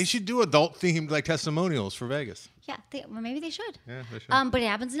it takes. They should do adult themed like testimonials for Vegas. Yeah, maybe they should. Yeah, they should. But it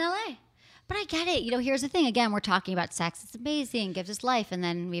happens in LA. But I get it. Here's the thing. Again, we're talking about sex. It's amazing. Gives us life. And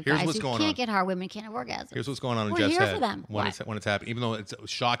then we have guys who can't get hard. Women can't have orgasms. Here's what's going on in we're Jeff's here head for them. when it's happened. Even though it's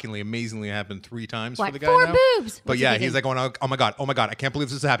shockingly, amazingly happened 3 times What? for the guy 4 now. boobs. But yeah, he's like going, oh my God, I can't believe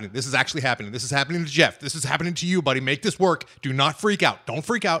this is happening. This is actually happening. This is happening to Jeff. This is happening to you, buddy. Make this work. Do not freak out. Don't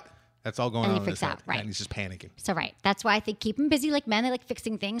freak out. That's all going on in his head. Right. And he's just panicking. So right. That's why I think keep them busy like men. They like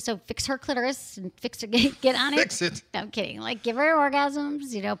fixing things. So fix her clitoris and get on it. Fix it. No, I'm kidding. Like give her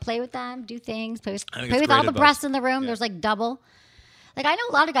orgasms, play with them, do things, play with great all the advice. breasts in the room. Yeah. There's like double. Like I know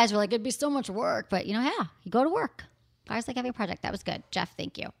a lot of guys were like, it'd be so much work, but you go to work. Guys like having a project. That was good. Jeff,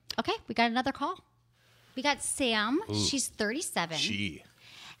 thank you. Okay, we got another call. We got Sam. Ooh, she's 37.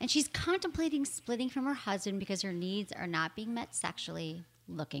 And she's contemplating splitting from her husband because her needs are not being met sexually.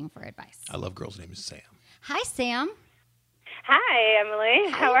 Looking for advice. I love girls' names Sam. Hi, Sam. Hi, Emily.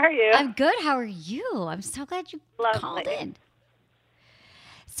 Hi. How are you? I'm good. How are you? I'm so glad you called in.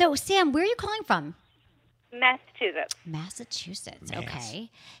 So, Sam, where are you calling from? Massachusetts.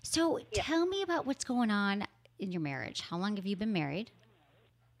 Okay. So, tell me about what's going on in your marriage. How long have you been married?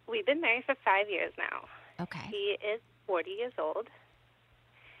 We've been married for 5 years now. Okay. He is 40 years old,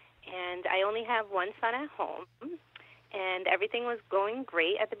 and I only have one son at home. And everything was going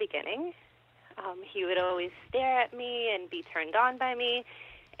great at the beginning. He would always stare at me and be turned on by me,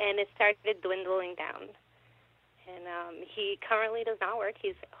 and it started dwindling down. And he currently does not work.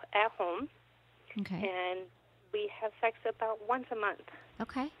 He's at home. Okay. And we have sex about once a month.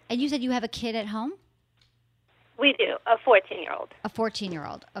 Okay. And you said you have a kid at home? We do, a 14-year-old. A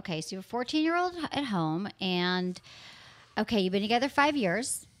 14-year-old. Okay, so you have a 14-year-old at home, and, okay, you've been together 5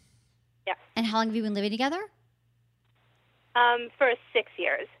 years. Yes. And how long have you been living together? For 6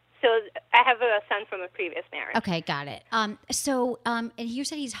 years. So I have a son from a previous marriage. Okay, got it. And you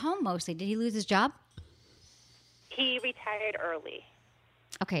said he's home mostly. Did he lose his job? He retired early.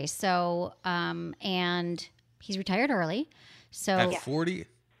 Okay, so, and he's retired early. So at 40?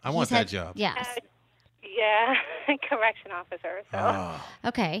 I want that job. Yes. Yeah. correction officer. So,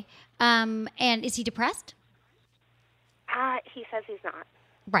 Okay. And is he depressed? he says he's not.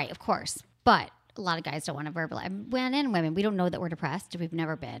 Right, of course. But a lot of guys don't want to verbalize. Men and women, we don't know that we're depressed. We've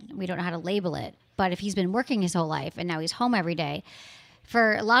never been. We don't know how to label it. But if he's been working his whole life and now he's home every day,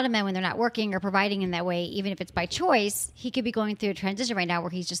 for a lot of men, when they're not working or providing in that way, even if it's by choice, he could be going through a transition right now where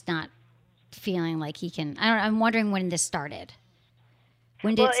he's just not feeling like he can. I don't know. I'm wondering when this started.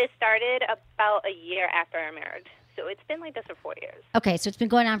 It started about a year after our marriage. So it's been like this for 4 years. Okay, so it's been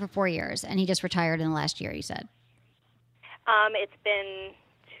going on for 4 years, and he just retired in the last year, you said? It's been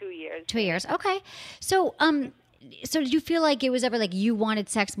 2 years. 2 years, okay. So did you feel like it was ever like you wanted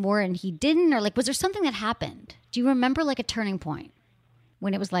sex more and he didn't? Or like, was there something that happened? Do you remember like a turning point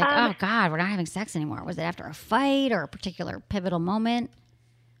when it was like, oh God, we're not having sex anymore? Was it after a fight or a particular pivotal moment?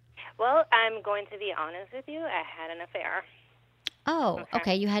 Well, I'm going to be honest with you. I had an affair. Oh,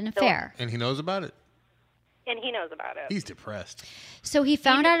 okay. You had an affair. And he knows about it? And he knows about it. He's depressed. So he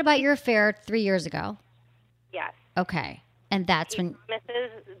found out about your affair 3 years ago? Yes. Okay. And that's when...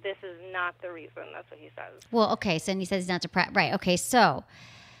 promises this is not the reason. That's what he says. Well, okay. So he says he's not depressed. Right. Okay. So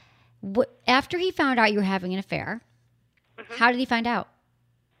after he found out you were having an affair, how did he find out?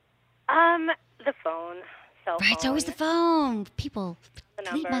 The phone, cell phone. Right. It's always the phone. People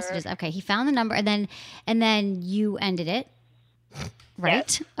delete messages. Okay. He found the number and then you ended it.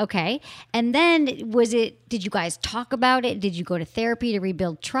 Right. Yes. Okay. And then did you guys talk about it? Did you go to therapy to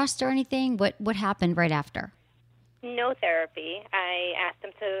rebuild trust or anything? What happened right after? No therapy. I asked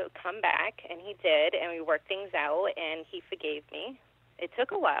him to come back, and he did, and we worked things out, and he forgave me. It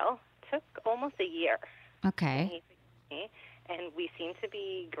took a while. It took almost a year. Okay. And he forgave me, and we seem to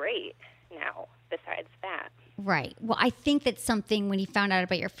be great now, besides that. Right. Well, I think that's something when he found out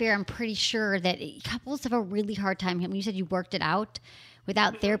about your affair, I'm pretty sure that couples have a really hard time. When you said you worked it out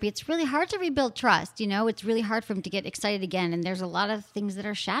without therapy, it's really hard to rebuild trust. You know, it's really hard for him to get excited again, and there's a lot of things that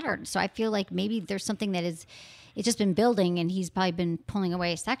are shattered. So I feel like maybe there's something that it's just been building, and he's probably been pulling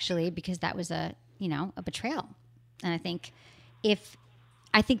away sexually because that was a betrayal. And I think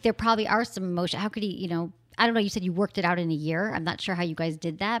there probably are some emotion. How could he, I don't know. You said you worked it out in a year. I'm not sure how you guys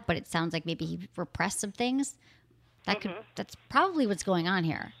did that, but it sounds like maybe he repressed some things. That's probably what's going on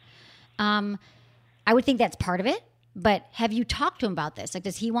here. I would think that's part of it, but have you talked to him about this? Like,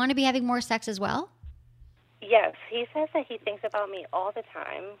 does he want to be having more sex as well? Yes, he says that he thinks about me all the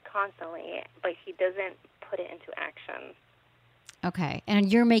time, constantly, but he doesn't put it into action. Okay,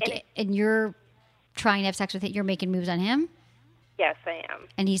 and you're trying to have sex with it. You're making moves on him. Yes, I am.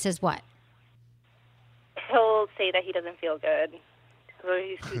 And he says what? He'll say that he doesn't feel good, so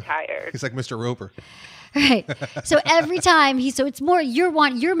he's too tired. He's like Mr. Roper. Right. So every time it's more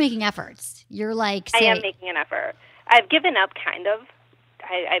you're making efforts. You're like I am making an effort. I've given up, kind of.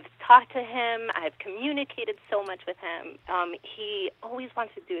 I've talked to him. I've communicated so much with him. He always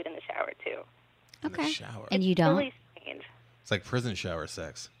wants to do it in the shower too. Okay. In the shower. And you don't? Really strange. It's like prison shower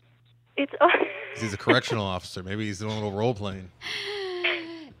sex. It's. He's a correctional officer. Maybe he's doing a little role playing.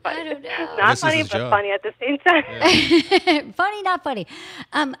 I don't know. Not funny, but funny at the same time. Yeah. Funny, not funny.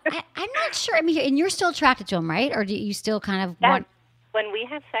 I'm not sure. I mean, and you're still attracted to him, right? Or do you still kind of want? When we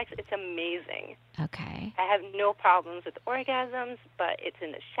have sex, it's amazing. Okay. I have no problems with orgasms, but it's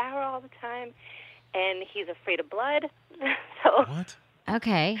in the shower all the time, and he's afraid of blood. So. What?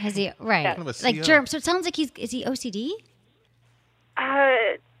 Okay. Has he right? Kind of a like CO. germs. So it sounds like is he OCD?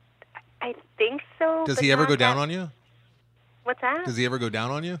 I think so. Does he ever go down on you? What's that? Does he ever go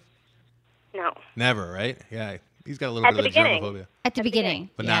down on you? No. Never, right? Yeah. He's got a little bit of the germophobia. At the beginning.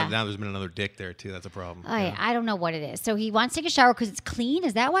 But now there's been another dick there, too. That's a problem. Oh, yeah. I don't know what it is. So he wants to take a shower because it's clean?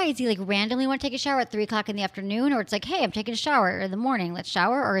 Is that why? Is he like randomly want to take a shower at 3 o'clock in the afternoon? Or it's like, hey, I'm taking a shower in the morning. Let's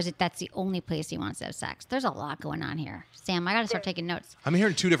shower. Or is it that's the only place he wants to have sex? There's a lot going on here. Sam, I got to start taking notes. I'm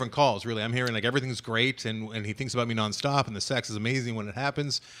hearing two different calls, really. I'm hearing like everything's great and he thinks about me nonstop and the sex is amazing when it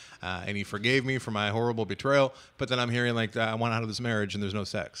happens. And he forgave me for my horrible betrayal. But then I'm hearing like I want out of this marriage and there's no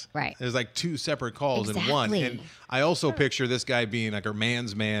sex. Right. There's like two separate calls in one. And I also picture this guy being like a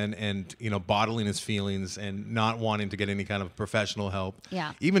man's man and, bottling his feelings and not wanting to get any kind of professional help.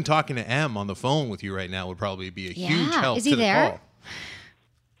 Yeah. Even talking to M on the phone with you right now would probably be a huge help is he to the there? call.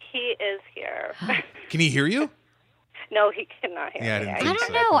 He is here. Can he hear you? No, he cannot hear me. I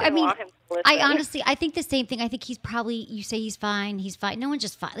don't know. I mean, I think the same thing. I think he's probably, you say he's fine. He's fine. No one's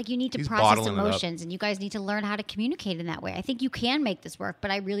just fine. Like, you need to process emotions, and you guys need to learn how to communicate in that way. I think you can make this work,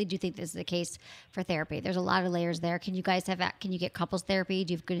 but I really do think this is the case for therapy. There's a lot of layers there. Can you guys can you get couples therapy?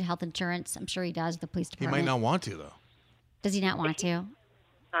 Do you have good health insurance? I'm sure he does, the police department. He might not want to, though. Does he not want to?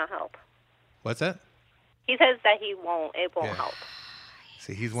 Not help. What's that? He says that it won't help.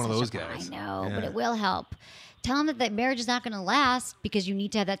 See, he's one of those guys. I know, but it will help. tell him that that marriage is not going to last because you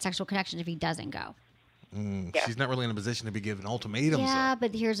need to have that sexual connection if he doesn't go. She's not really in a position to be given ultimatums. Yeah,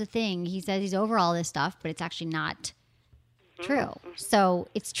 but here's the thing. He says he's over all this stuff, but it's actually not true. So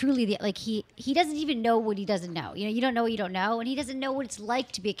it's truly he doesn't even know what he doesn't know. You don't know what you don't know, and he doesn't know what it's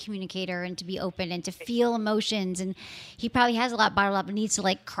like to be a communicator and to be open and to feel emotions. And he probably has a lot bottled up and needs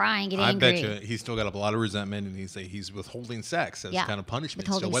to cry and get angry. I bet you he's still got a lot of resentment, and he's withholding sex as kind of punishment.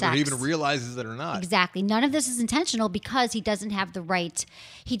 So Withholding whether sex. he even realizes it or not. Exactly. None of this is intentional because he doesn't have the right.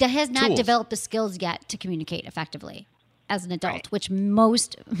 He has not Tools. developed the skills yet to communicate effectively as an adult, which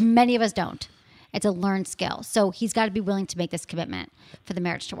many of us don't. It's a learned skill. So he's got to be willing to make this commitment for the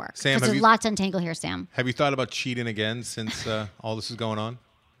marriage to work. Sam, There's a lot to untangle here, Sam. Have you thought about cheating again since all this is going on?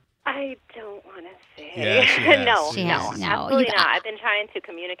 I don't want to say. Yeah, she has. No, She has. No. absolutely not. I've been trying to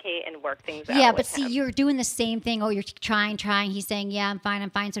communicate and work things out. Yeah, but with see, him. you're doing the same thing. Oh, you're trying. He's saying, yeah, I'm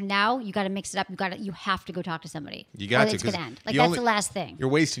fine. So now you got to mix it up. You have to go talk to somebody. You got to. It's going to end. Like, you that's only- the last thing. You're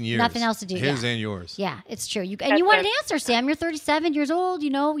wasting years. Nothing else to do. His yeah. and yours. Yeah, it's true. You want an answer, Sam. You're 37 years old. You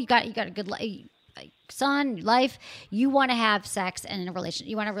got a good son, life. You want to have sex and a relationship.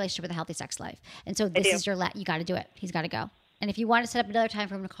 You want a relationship with a healthy sex life. And so this is you got to do it. He's got to go. And if you want to set up another time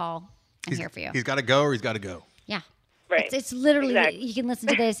for him to call, I'm here for you. He's got to go or he's got to go. Yeah. Right. It's literally, Exactly. you can listen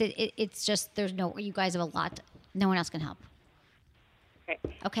to this. It's just, you guys have a lot. No one else can help. Right.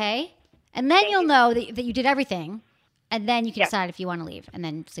 Okay? And then you'll know that you did everything. And then you can decide if you want to leave and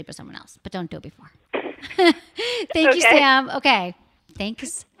then sleep with someone else. But don't do it before. Thank you, Sam. Okay.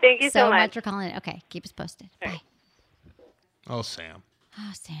 Thanks. Thank you so much for calling in. Okay. Keep us posted. Bye. Oh, Sam.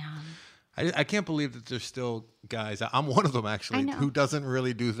 Oh, Sam. I can't believe that there's still guys. I'm one of them, actually, who doesn't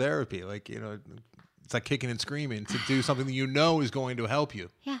really do therapy. It's like kicking and screaming to do something that you know is going to help you.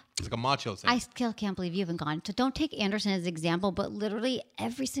 Yeah. It's like a macho thing. I still can't believe you haven't gone. So don't take Anderson as an example, but literally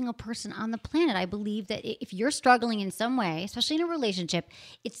every single person on the planet, I believe that if you're struggling in some way, especially in a relationship,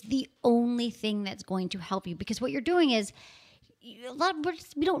 it's the only thing that's going to help you. Because what you're doing is,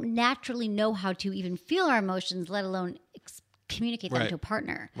 we don't naturally know how to even feel our emotions, let alone communicate them to a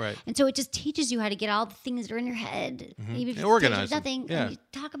partner. Right. And so it just teaches you how to get all the things that are in your head. Even if And organize there's them. nothing, Yeah. and you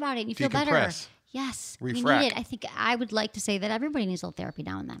talk about it and you feel better. Decompress. Yes. Refract. We need it. I think I would like to say that everybody needs a little therapy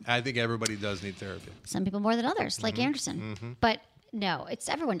now and then. I think everybody does need therapy. Some people more than others, like Anderson. But no,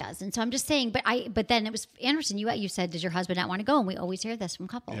 everyone does. And so I'm just saying, but then it was Anderson, you said, does your husband not want to go? And we always hear this from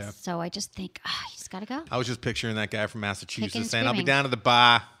couples. Yeah. So I just think, you just got to go. I was just picturing that guy from Massachusetts Kicking and saying, I'll be screaming. down to the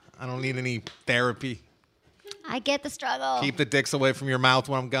bar. I don't need any therapy. I get the struggle. Keep the dicks away from your mouth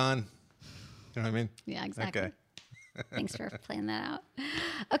when I'm gone. You know what I mean? Yeah, exactly. Okay. Thanks for playing that out.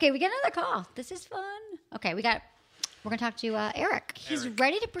 Okay, we get another call. This is fun. Okay, we're going to talk to Eric. He's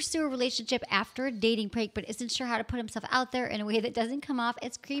ready to pursue a relationship after a dating break, but isn't sure how to put himself out there in a way that doesn't come off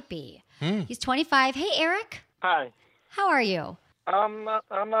as creepy. He's 25. Hey, Eric. Hi. How are you? I'm not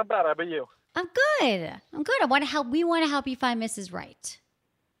bad. How about you? I'm good. I want to help. We want to help you find Mrs. Right.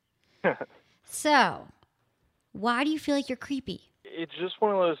 So, why do you feel like you're creepy? It's just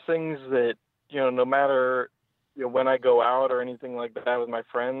one of those things that, no matter when I go out or anything like that with my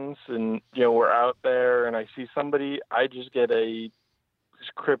friends and, we're out there and I see somebody, I just get this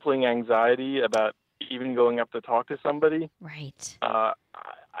crippling anxiety about even going up to talk to somebody. Right. I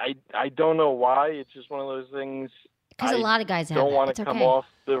don't know why. It's just one of those things. Because a lot of guys have don't it. want It's to come okay. off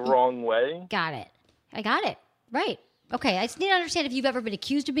the wrong way. Got it. I got it. Right. Okay. I just need to understand if you've ever been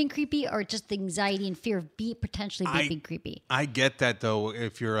accused of being creepy or just the anxiety and fear of potentially being creepy. I get that, though,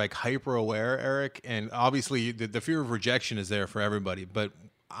 if you're like hyper aware, Eric, and obviously the fear of rejection is there for everybody. But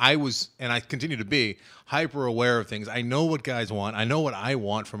I was, and I continue to be, hyper aware of things. I know what guys want. I know what I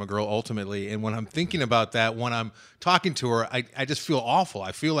want from a girl ultimately. And when I'm thinking about that, when I'm talking to her, I just feel awful.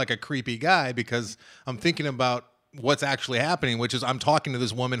 I feel like a creepy guy because I'm thinking about what's actually happening, which is I'm talking to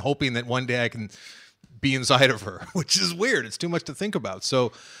this woman hoping that one day I can be inside of her, which is weird. It's too much to think about.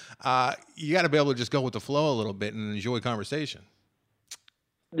 So you got to be able to just go with the flow a little bit and enjoy conversation.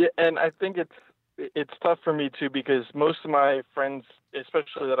 Yeah, and I think it's tough for me too because most of my friends,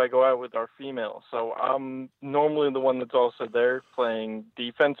 especially that I go out with, are female. So I'm normally the one that's also there playing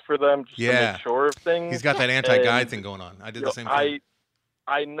defense for them just to make sure of things. He's got that anti-guy thing going on. I did the same thing.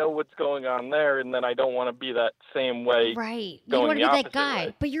 I know what's going on there, and then I don't want to be that same way. Right. You going want to the be that opposite guy,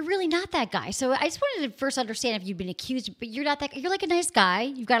 way. but you're really not that guy. So I just wanted to first understand if you've been accused, but you're not that. You're like a nice guy.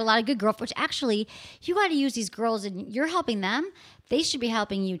 You've got a lot of good girls, which actually you got to use these girls, and you're helping them. They should be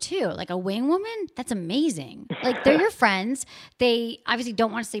helping you too. Like a wing woman, that's amazing. Like they're your friends. They obviously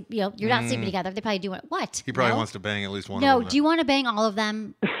don't want to sleep. You're not sleeping together. They probably do what? He probably No? wants to bang at least one No, of them. do you want to bang all of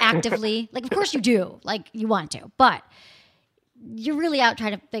them actively? Like, of course you do. Like, you want to, but you're really out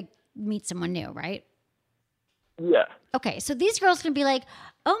trying to meet someone new, right? Yeah. Okay, so these girls can be like,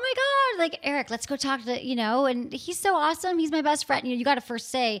 oh my God, like, Eric, let's go talk to, and he's so awesome. He's my best friend. You got to first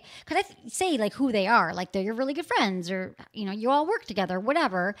say, because say like who they are, like they're your really good friends or, you all work together,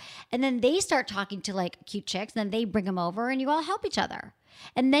 whatever. And then they start talking to like cute chicks, and then they bring them over and you all help each other.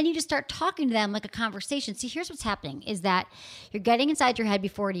 And then you just start talking to them like a conversation. See, here's what's happening is that you're getting inside your head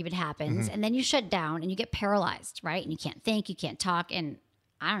before it even happens. And then you shut down and you get paralyzed, right? And you can't think, you can't talk. And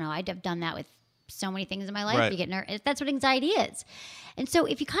I don't know, I'd have done that with so many things in my life. Right. You get nervous. That's what anxiety is. And so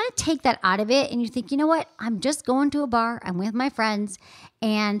if you kind of take that out of it and you think, you know what, I'm just going to a bar, I'm with my friends,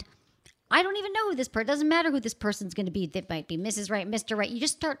 and I don't even know who this person, doesn't matter who this person's going to be. That might be Mrs. Right, Mr. Right. You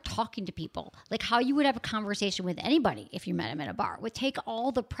just start talking to people like how you would have a conversation with anybody if you met them at a bar. It would take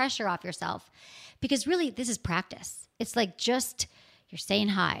all the pressure off yourself, because really this is practice. It's like just you're saying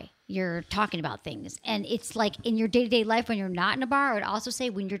hi, you're talking about things. And it's like in your day-to-day life when you're not in a bar, I would also say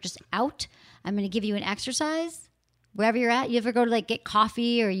when you're just out, I'm going to give you an exercise. Wherever you're at, you ever go to like get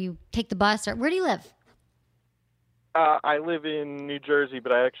coffee or you take the bus, or where do you live? I live in New Jersey,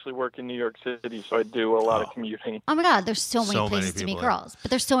 but I actually work in New York City, so I do a lot of commuting. Oh my God, there's so many places to meet girls.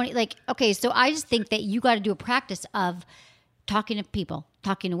 But there's so many, like, okay, so I just think that you got to do a practice of talking to people,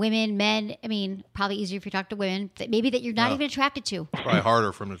 talking to women, men. I mean, probably easier if you talk to women, maybe that you're not even attracted to. Probably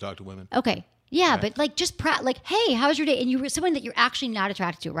harder for them to talk to women. Okay. Yeah, but like just like, hey, how's your day? And you're someone that you're actually not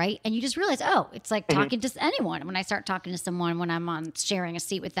attracted to, right? And you just realize, oh, it's like talking to anyone. When I start talking to someone, when I'm on sharing a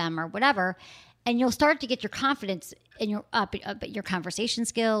seat with them or whatever, and you'll start to get your confidence and your up your conversation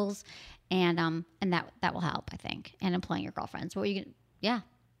skills, and that will help, I think, and employing your girlfriends. What are you gonna? Yeah.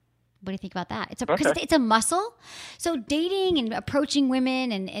 What do you think about that? Because it's a muscle. So dating and approaching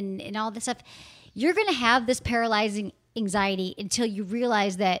women and all this stuff, you're going to have this paralyzing anxiety until you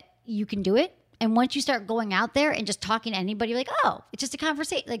realize that you can do it. And once you start going out there and just talking to anybody, you're like, oh, it's just a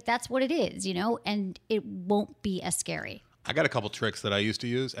conversation. Like that's what it is, and it won't be as scary. I got a couple tricks that I used to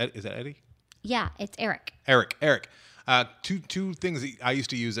use. Is that Eddie? Yeah, it's Eric. Eric. Two things that I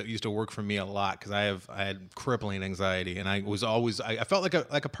used to use that used to work for me a lot, because I had crippling anxiety, and I was always I felt like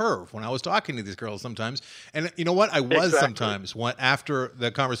a perv when I was talking to these girls sometimes. And you know what? I was sometimes. After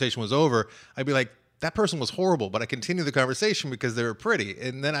the conversation was over, I'd be like, that person was horrible, but I continued the conversation because they were pretty,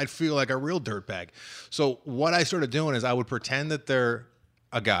 and then I'd feel like a real dirtbag. So what I started doing is I would pretend that they're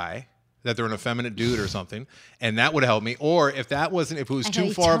a guy, that they're an effeminate dude or something, and that would help me. Or if it was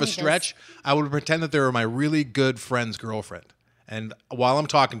too far of a stretch, I would pretend that they were my really good friend's girlfriend. And while I'm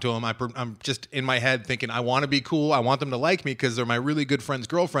talking to them, I'm just in my head thinking, I want to be cool. I want them to like me because they're my really good friend's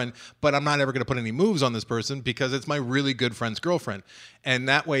girlfriend, but I'm not ever going to put any moves on this person because it's my really good friend's girlfriend. And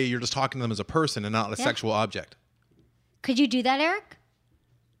that way you're just talking to them as a person and not a sexual object. Could you do that, Eric?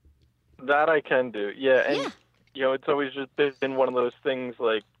 That I can do, yeah. And, it's always just been one of those things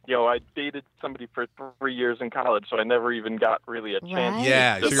like, I dated somebody for 3 years in college, so I never even got really a chance. Right.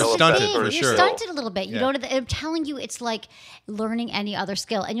 Yeah, so you're stunted for sure. You're stunted a little bit. You don't. I'm telling you, it's like learning any other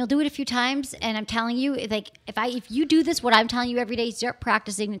skill, and you'll do it a few times. And I'm telling you, like if you do this, what I'm telling you every day, start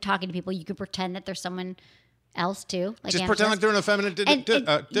practicing and talking to people. You can pretend that there's someone else too. Like just pretend like they're an effeminate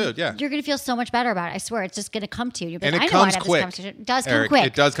dude. Yeah, you're gonna feel so much better about it. I swear, it's just gonna come to you. You'll be and like, it I know comes quick. It does come Eric, quick.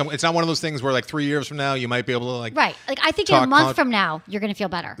 It does come. It's not one of those things where like 3 years from now you might be able to like right. Like I think in a month from now you're gonna feel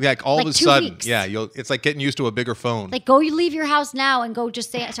better. Yeah, like all of a 2 sudden, weeks. yeah, it's like getting used to a bigger phone. Like you leave your house now and go just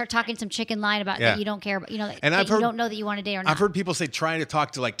start talking some chicken line about that you don't care about. That you don't know that you want to date or not. I've heard people say try to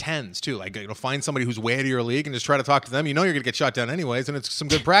talk to like 10s too. Like find somebody who's way out of your league and just try to talk to them. You're gonna get shot down anyways, and it's some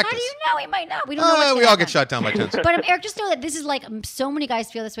good practice. How do you know? He might not. We don't know. We all get shot down by 10s. But Eric, just know that this is like so many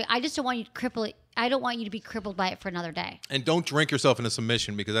guys feel this way. I just don't want you to cripple it. I don't want you to be crippled by it for another day. And don't drink yourself into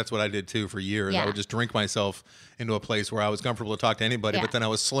submission, because that's what I did too for years. I would just drink myself into a place where I was comfortable to talk to anybody, but then I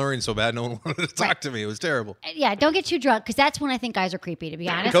was slurring so bad no one wanted to talk to me. It was terrible. Yeah, don't get too drunk, because that's when I think guys are creepy, to be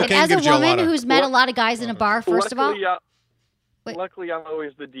honest. Cocaine and as gives a you a woman lot of- who's met a lot of guys in a bar, first of all. Luckily, I'm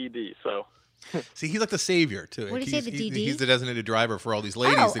always the DD, so. See, he's like the savior too. What do you say, the DD? He's the designated driver for all these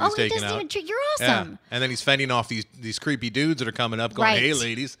ladies that he's taking out. You're awesome. Yeah. And then he's fending off these creepy dudes that are coming up, going, "Hey,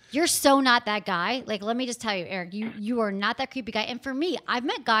 ladies." You're so not that guy. Like, let me just tell you, Eric, you are not that creepy guy. And for me, I've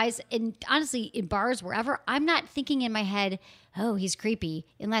met guys, and honestly, in bars, wherever, I'm not thinking in my head, oh, he's creepy,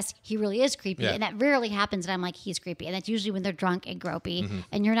 unless he really is creepy. Yeah. And that rarely happens, and I'm like, he's creepy. And that's usually when they're drunk and gropey,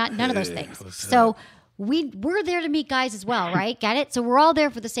 and you're not none of those things. So we're there to meet guys as well, right? Get it? So we're all there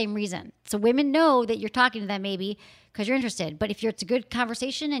for the same reason. So women know that you're talking to them maybe because you're interested. But if it's a good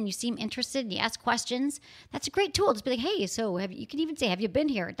conversation and you seem interested and you ask questions, that's a great tool. Just be like, hey, so you can even say, have you been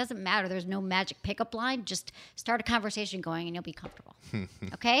here? It doesn't matter. There's no magic pickup line. Just start a conversation going and you'll be comfortable.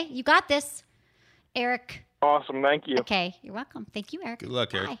 Okay? You got this, Eric. Awesome. Thank you. Okay. You're welcome. Thank you, Eric. Good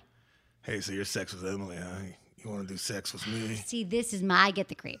luck, Eric. Bye. Hey, so your sex with Emily, huh? You want to do sex with me? See, this is I get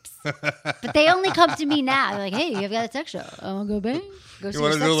the creeps. But they only come to me now. They're like, hey, you've got a sex show. I want to go bang. Go see You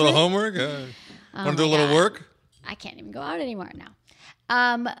want to do a little homework? Want to do a little work? I can't even go out anymore now.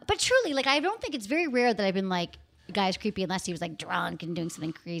 But truly, like, I don't think it's very rare that I've been like, guy's creepy unless he was like drunk and doing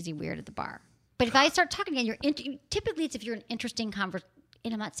something crazy weird at the bar. But if I start talking again, typically it's if you're an interesting conversation.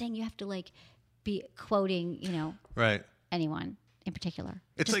 And I'm not saying you have to like be quoting, right, anyone in particular.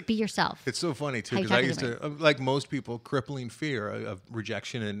 It's just like, be yourself. It's so funny too because I used to, like most people, crippling fear of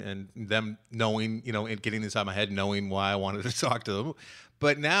rejection and them knowing, and getting inside my head, knowing why I wanted to talk to them.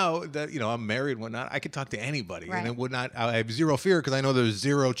 But now that I'm married and whatnot, I could talk to anybody, right. And it would not. I have zero fear because I know there's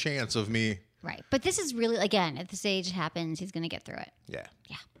zero chance of me. Right, but this is really, again, at this age it happens. He's going to get through it. Yeah.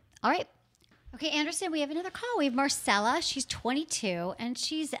 All right. Okay, Anderson, we have another call. We have Marcella. She's 22, and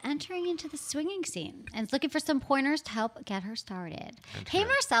she's entering into the swinging scene and is looking for some pointers to help get her started. Hey,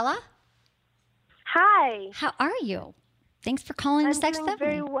 Marcella. Hi. How are you? Thanks for calling the Sex doing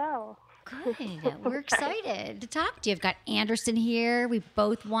very well. Good. We're excited to talk to you. I've got Anderson here. We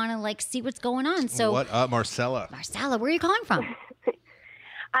both want to see what's going on. So, what up, Marcella? Marcella, where are you calling from?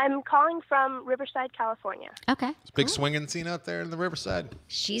 I'm calling from Riverside, California. Okay. It's a big swinging scene out there in the Riverside.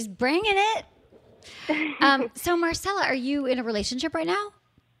 She's bringing it. So, Marcella, are you in a relationship right now?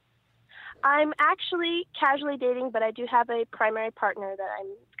 I'm actually casually dating, but I do have a primary partner that I'm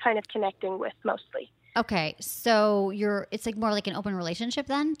kind of connecting with mostly. Okay, so it's like more like an open relationship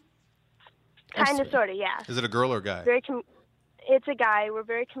then? Kind of, sort of, yeah. Is it a girl or a guy? It's a guy. We're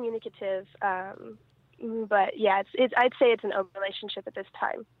very communicative. But yeah, I'd say it's an open relationship at this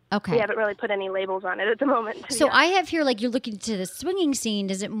time. Okay. We haven't really put any labels on it at the moment. So I have here, you're looking to the swinging scene.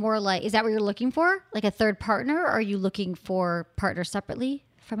 Is it more is that what you're looking for? Like a third partner? Or are you looking for partners separately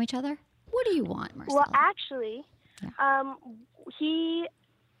from each other? What do you want, Marcella? Well, actually, he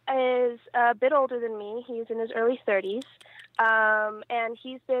is a bit older than me. He's in his early 30s. And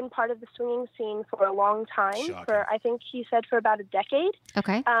he's been part of the swinging scene for a long time. Shocking. I think he said for about a decade.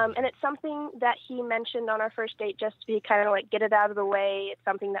 Okay. And it's something that he mentioned on our first date just to be kind of get it out of the way. It's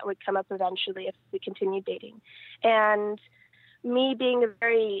something that would come up eventually if we continued dating. And me being a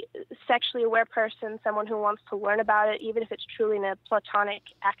very sexually aware person, someone who wants to learn about it, even if it's truly in a platonic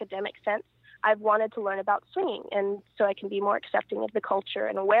academic sense, I've wanted to learn about swinging, and so I can be more accepting of the culture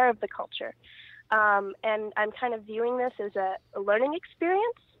and aware of the culture. And I'm kind of viewing this as a learning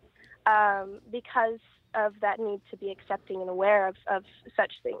experience because of that need to be accepting and aware of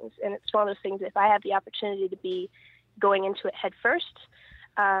such things. And it's one of those things, if I have the opportunity to be going into it head first,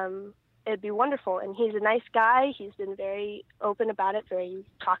 it'd be wonderful. And he's a nice guy. He's been very open about it, very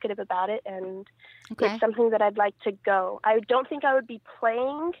talkative about it. And it's something that I'd like to go. I don't think I would be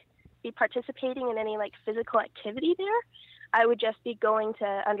participating in any physical activity there. I would just be going to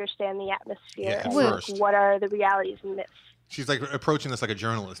understand the atmosphere and what are the realities and myths. She's approaching this like a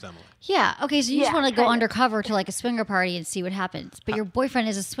journalist, Emily. Yeah. Okay. So you just want to go undercover to a swinger party and see what happens. But your boyfriend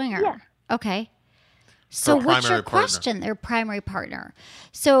is a swinger. Yeah. Okay. So what's your question? Their primary partner.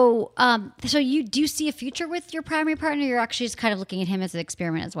 So, do you see a future with your primary partner? You're actually just kind of looking at him as an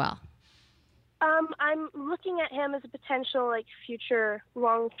experiment as well. I'm looking at him as a potential future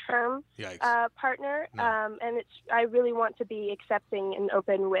long-term partner, and I really want to be accepting and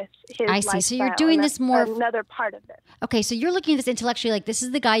open with his lifestyle. I see. So you're doing this more another part of it. Okay, so you're looking at this intellectually, this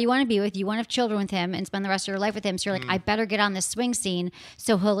is the guy you want to be with. You want to have children with him and spend the rest of your life with him. So you're I better get on this swing scene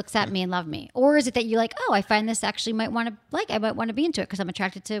so he'll accept me and love me. Or is it that you're I find this actually I might want to be into it because I'm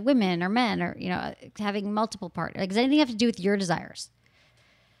attracted to women or men or having multiple partners. Does anything have to do with your desires?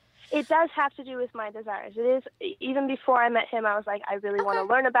 It does have to do with my desires. It is, even before I met him, I was I really want to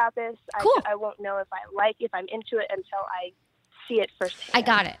learn about this. Cool. I won't know if I'm into it until I see it firsthand. I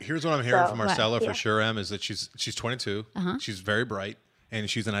got it. Here's what I'm hearing from Marcella for sure, Em, is that she's 22. She's very bright, and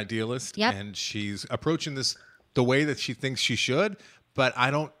she's an idealist. Yep. And she's approaching this the way that she thinks she should, but I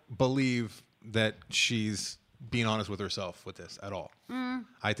don't believe that she's being honest with herself with this at all.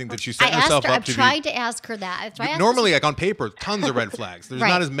 I think that she's setting herself up to be... I've tried to ask her that. Normally, on paper, tons of red flags. There's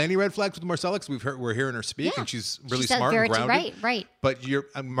not as many red flags with Marcella because we're hearing her speak, and she's really smart and grounded. Right. But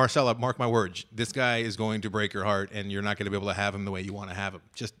Marcella, mark my words, this guy is going to break your heart, and you're not going to be able to have him the way you want to have him.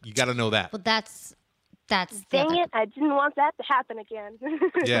 You got to know that. Well, that's dang it! I didn't want that to happen again.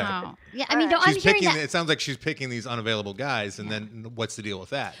 Yeah. Oh. Yeah. I mean, I'm hearing that. It sounds like she's picking these unavailable guys, and then what's the deal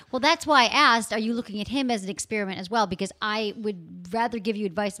with that? Well, that's why I asked, are you looking at him as an experiment as well? Because I would rather give you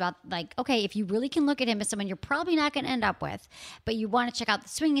advice about okay, if you really can look at him as someone you're probably not going to end up with, but you want to check out the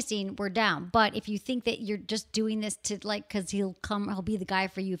swinging scene, we're down. But if you think that you're just doing this to because he'll be the guy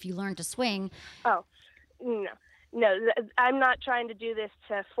for you if you learn to swing. Oh, no. I'm not trying to do this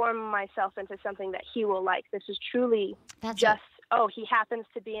to form myself into something that he will like. This is truly he happens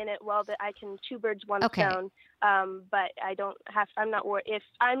to be in it. Well, that I can two birds, one stone. But I don't have. If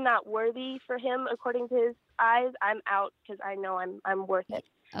I'm not worthy for him according to his eyes, I'm out because I know I'm worth it.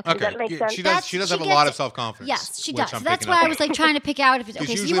 Okay. Does that make sense? She does have a lot of self-confidence. Yes, she does. So that's why I was like trying to pick out if it's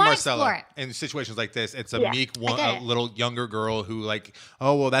okay. So you want to explore it. In situations like this, it's a meek, little younger girl who like,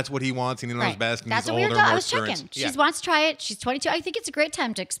 oh well, that's what he wants, and he knows best. And that's he's what older, I was checking. Yeah. She wants to try it. She's 22. I think it's a great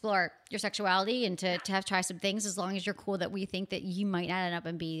time to explore your sexuality and to try some things as long as you're cool that we think that you might not end up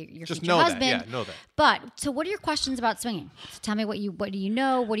and be your future husband. That. Yeah, know that. But so, what are your questions about swinging? So tell me what do you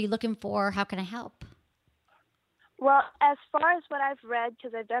know? What are you looking for? How can I help? Well, as far as what I've read,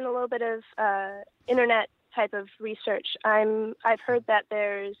 because I've done a little bit of internet type of research, I've heard that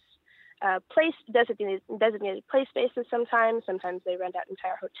there's designated play spaces sometimes. Sometimes they rent out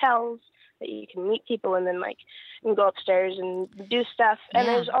entire hotels that you can meet people and then like you can go upstairs and do stuff. And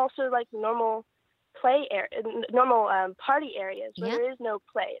there's also like normal party areas where there is no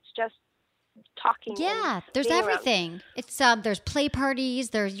play. It's just talking. Yeah, there's everything. Around. It's there's play parties.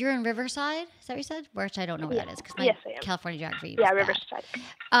 You're in Riverside. Is that what you said? Which I don't know where that is because my California geography. Yeah, Riverside.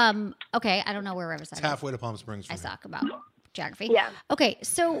 Okay, I I don't know where Riverside is. It's halfway to Palm Springs. I suck about geography. Yeah. Okay,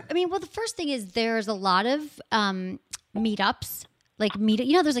 so the first thing is there's a lot of meetups. Like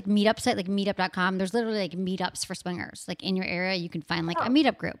there's like meetup site like meetup.com. There's literally like meetups for swingers. Like in your area, you can find like a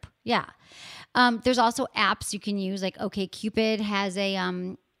meetup group. Yeah. There's also apps you can use. Like OkCupid has a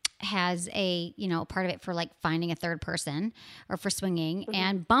part of it for like finding a third person or for swinging. Mm-hmm.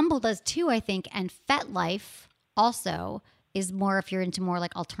 And Bumble does too, I think. And FetLife also is more if you're into more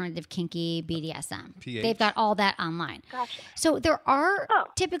like alternative kinky BDSM. PH. They've got all that online. Gotcha. So there are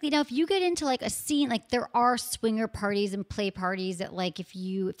typically now if you get into like a scene, like there are swinger parties and play parties that like if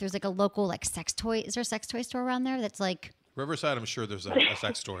there's like a local like sex toy, is there a sex toy store around there that's like Riverside? I'm sure there's a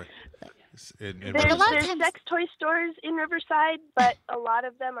sex store. There's sex toy stores in Riverside, but a lot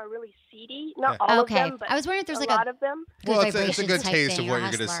of them are really seedy. Not all of them, but I was wondering if there's like a lot of them. Well, it's a good taste of what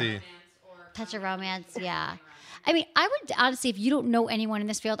you're going to see. Touch of romance, yeah. I mean, I would honestly, if you don't know anyone in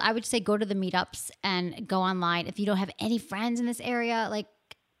this field, I would say go to the meetups and go online. If you don't have any friends in this area, like,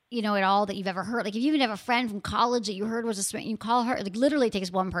 at all that you've ever heard. Like if you even have a friend from college that you heard was a swing, you call her. Like literally it takes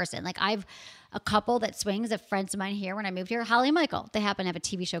one person. Like I've a couple that swings, of friends of mine here when I moved here, Holly and Michael. They happen to have a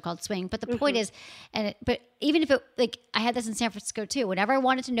TV show called Swing. But the point is, but even if it, like I had this in San Francisco too, whenever I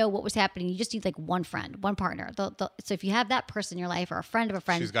wanted to know what was happening, you just need like one friend, one partner. So if you have that person in your life or a friend of a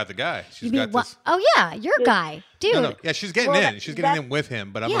friend. She's got the guy. She's got this. Oh yeah, your guy. Dude. No. Yeah, she's getting in. She's getting in with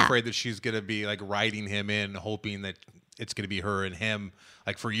him. But I'm afraid that she's going to be like riding him in, hoping that it's going to be her and him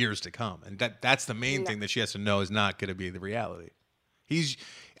like for years to come. And that's the main thing that she has to know is not going to be the reality.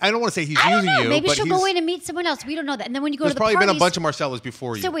 I don't want to say he's using you. Maybe she'll go in and meet someone else. We don't know that. And then when you go to the parties, parties, probably been a bunch of Marcellas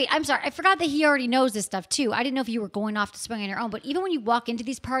before you. So wait, I'm sorry. I forgot that he already knows this stuff too. I didn't know if you were going off to swing on your own. But even when you walk into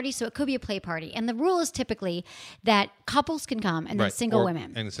these parties, so it could be a play party. And the rule is typically that couples can come and then single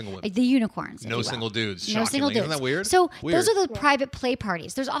women. And single women. Like the unicorns. No single dudes. No single dudes. Isn't that weird? So those are the private play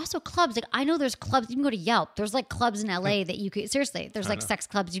parties. There's also clubs. Like I know there's clubs. You can go to Yelp. There's like clubs in LA that you could, seriously, there's like sex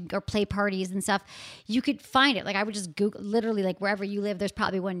clubs or play parties and stuff. You could find it. Like I would just Google, literally like wherever you live, there's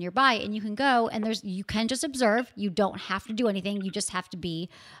probably one nearby and you can go and you can just observe. You don't have to do anything. You just have to be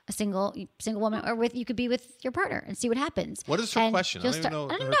a single woman or you could be with your partner and see what happens. What is her question? I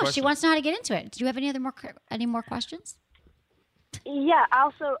don't know. She wants to know how to get into it. Do you have any more questions? Yeah.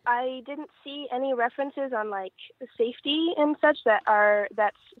 Also, I didn't see any references on like safety and such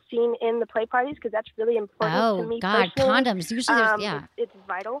that's seen in the play parties because that's really important to me. God, personally. Condoms. Usually, it's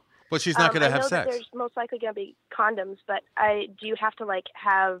vital. But she's not going to have sex. I know that there's most likely going to be condoms, but do you have to like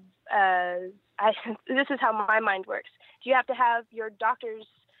have? This is how my mind works. Do you have to have your doctor's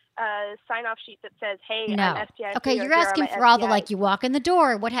sign-off sheet that says, "Hey, no. I'm STI"? Okay, you're asking for all the like you walk in the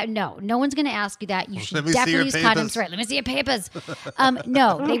door. No one's going to ask you that. You should definitely use condoms. Right? Let me see your papers.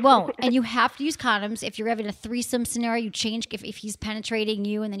 No, they won't. And you have to use condoms if you're having a threesome scenario. You change if he's penetrating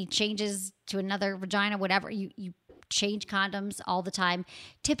you and then he changes to another vagina, whatever. You change condoms all the time.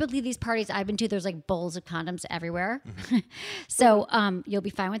 Typically these parties I've been to, there's like bowls of condoms everywhere. So you'll be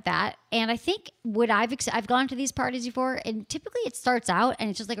fine with that. And I think I've gone to these parties before and typically it starts out and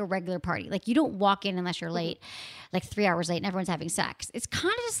it's just like a regular party. Like you don't walk in unless you're late, like 3 hours late and everyone's having sex. It's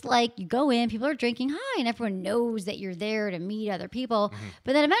kind of just like you go in, people are drinking, hi, and everyone knows that you're there to meet other people.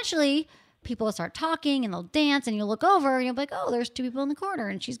 But then eventually people will start talking and they'll dance and you'll look over and you'll be like, oh, there's two people in the corner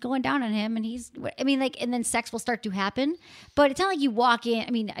and she's going down on him and and then sex will start to happen. But it's not like you walk in.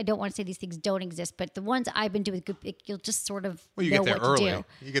 I mean, I don't want to say these things don't exist, but the ones I've been doing, you'll just sort of you know get there what early. to do.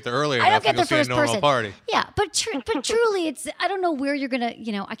 You get there early I enough don't get and there you'll see a first normal person. party. Yeah, but truly, it's I don't know where you're gonna.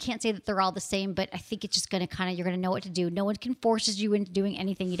 I can't say that they're all the same, but I think it's just gonna you're gonna know what to do. No one can forces you into doing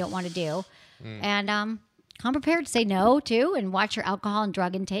anything you don't want to do, and come prepared to say no too, and watch your alcohol and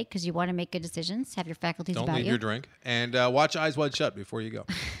drug intake because you want to make good decisions. Have your faculties Don't about leave you. your drink, and watch Eyes Wide Shut before you go.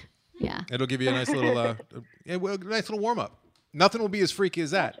 Yeah, it'll give you a nice little warm up. Nothing will be as freaky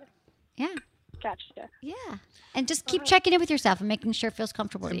as that. Yeah. Gotcha. Yeah. And just keep checking in with yourself and making sure it feels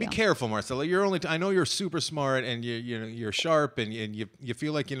comfortable to you. Be careful, Marcella. I know you're super smart and you're sharp and you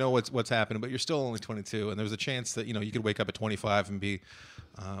feel like you know what's happening, but you're still only 22, and there's a chance that you could wake up at 25 and be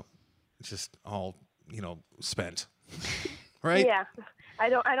just all spent, right? Yeah. I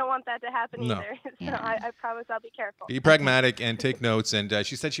don't want that to happen No. either. So I promise I'll be careful. Be pragmatic and take notes. And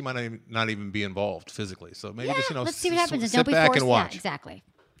she said she might not even be involved physically, so maybe just let's see what happens. And sit don't be back forced. and watch. Yeah, exactly.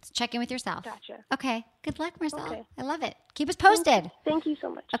 Just check in with yourself. Gotcha. Okay. Good luck, Marcella. Okay. I love it. Keep us posted. Thank you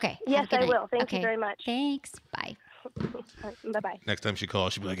so much. Okay. Yes, I night. will. Thank you Okay. very much. Thanks. Bye. Bye-bye. Next time she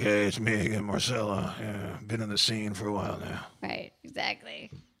calls, she'll be like, "Hey, it's me again, Marcella. Yeah, been in the scene for a while now. Right.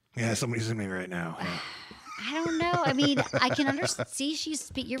 Exactly. Yeah, somebody's in me right now. Yeah. I don't know. I mean, I can understand. See,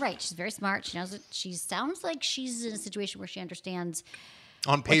 you're right. She's very smart. She knows it. She sounds like she's in a situation where she understands.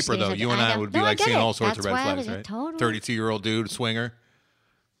 On paper, though, you and I would be seeing all sorts of red flags, right? Totally. 32-year-old dude, swinger,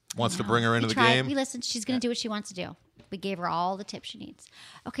 wants to bring her into the game. We listened. She's going to do what she wants to do. We gave her all the tips she needs.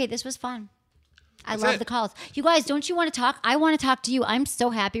 Okay, this was fun. I love the calls. You guys, don't you want to talk? I want to talk to you. I'm so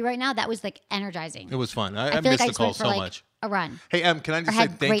happy right now. That was energizing. It was fun. I feel missed like the call so much. A run. Hey, can I just say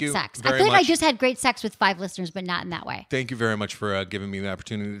had thank great you sex. very I feel much. like I just had great sex with 5 listeners, but not in that way. Thank you very much for giving me the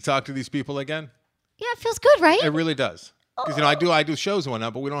opportunity to talk to these people again. Yeah, it feels good, right? It really does. Because I do shows and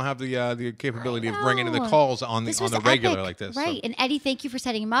whatnot, but we don't have the capability of bringing in the calls on the regular epic, like this. Right. So. And Eddie, thank you for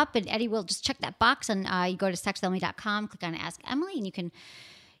setting him up. And Eddie will just check that box and you go to sexwithemily.com, click on Ask Emily, and you can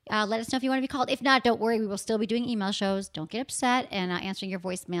let us know if you want to be called. If not, don't worry. We will still be doing email shows. Don't get upset and answering your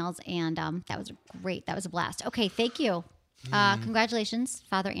voicemails. And that was great. That was a blast. Okay, thank you. Congratulations,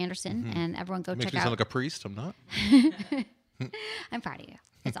 Father Anderson, and everyone go Makes check me out. sound like a priest. I'm not. I'm proud of you.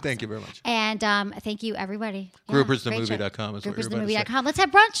 It's awesome. Thank you very much. And thank you, everybody. Yeah, Groupersthemovie.com is what you're about to say. Groupersthemovie.com. Let's have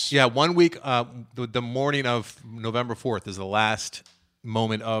brunch. Yeah, 1 week, the morning of November 4th is the last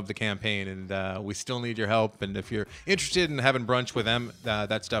moment of the campaign, and we still need your help. And if you're interested in having brunch with them,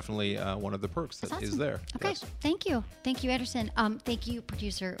 that's definitely one of the perks that is there. Okay, yes. Thank you, Anderson. Thank you,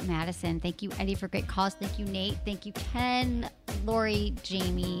 producer Madison. Thank you, Eddie, for great calls. Thank you, Nate. Thank you, Ken, Lori,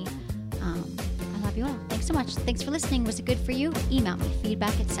 Jamie. I love you all. Thanks so much. Thanks for listening. Was it good for you? Email me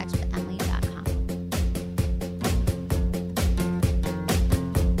feedback@sexwithemily.com.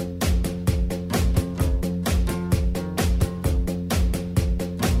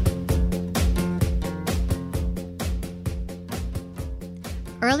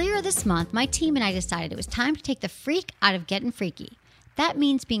 Earlier this month, my team and I decided it was time to take the freak out of getting freaky. That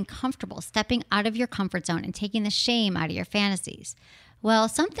means being comfortable, stepping out of your comfort zone and taking the shame out of your fantasies. Well,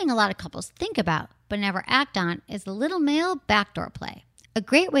 something a lot of couples think about but never act on is the little male backdoor play. A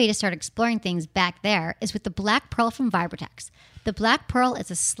great way to start exploring things back there is with the Black Pearl from Vibratex. The Black Pearl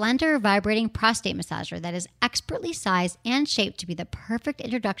is a slender, vibrating prostate massager that is expertly sized and shaped to be the perfect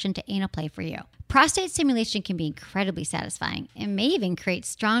introduction to anal play for you. Prostate stimulation can be incredibly satisfying and may even create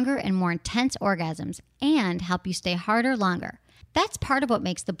stronger and more intense orgasms and help you stay harder longer. That's part of what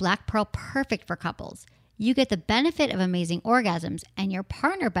makes the Black Pearl perfect for couples. You get the benefit of amazing orgasms, and your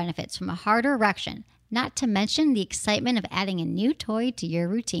partner benefits from a harder erection, not to mention the excitement of adding a new toy to your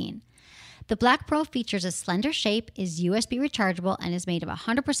routine. The Black Pearl features a slender shape, is USB rechargeable, and is made of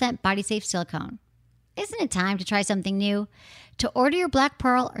 100% body-safe silicone. Isn't it time to try something new? To order your Black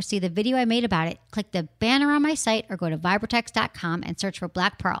Pearl or see the video I made about it, click the banner on my site or go to Vibratex.com and search for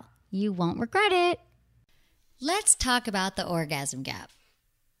Black Pearl. You won't regret it. Let's talk about the orgasm gap.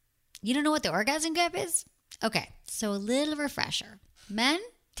 You don't know what the orgasm gap is? Okay, so a little refresher. Men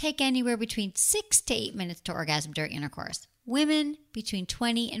take anywhere between 6 to 8 minutes to orgasm during intercourse. Women, between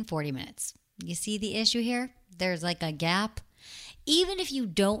 20 and 40 minutes. You see the issue here? There's like a gap. Even if you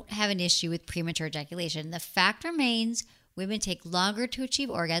don't have an issue with premature ejaculation, the fact remains women take longer to achieve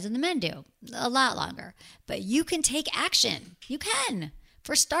orgasm than men do. A lot longer. But you can take action. You can.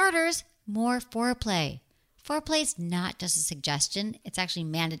 For starters, more foreplay. Foreplay is not just a suggestion, it's actually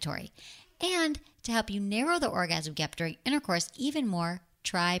mandatory. And to help you narrow the orgasm gap during intercourse even more,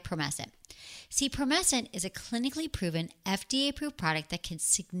 try Promescent. See, Promescent is a clinically proven, FDA-approved product that can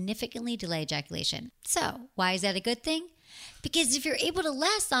significantly delay ejaculation. So, why is that a good thing? Because if you're able to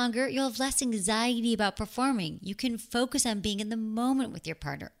last longer, you'll have less anxiety about performing. You can focus on being in the moment with your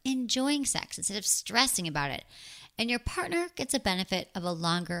partner, enjoying sex instead of stressing about it. And your partner gets a benefit of a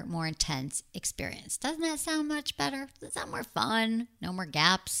longer, more intense experience. Doesn't that sound much better? Doesn't that sound more fun? No more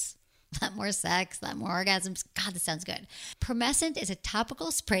gaps? A lot more sex, a lot more orgasms. God, this sounds good. Promescent is a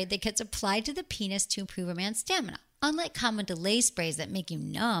topical spray that gets applied to the penis to improve a man's stamina. Unlike common delay sprays that make you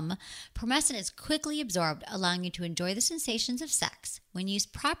numb, Promescent is quickly absorbed, allowing you to enjoy the sensations of sex. When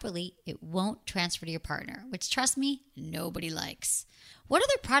used properly, it won't transfer to your partner, which, trust me, nobody likes. What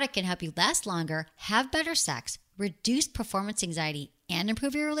other product can help you last longer, have better sex, reduce performance anxiety, and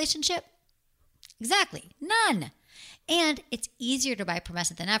improve your relationship? Exactly, none. And it's easier to buy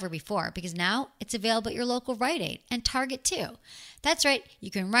Promescent than ever before because now it's available at your local Rite Aid and Target too. That's right, you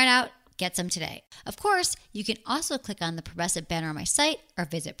can run out, get some today. Of course, you can also click on the Promescent banner on my site or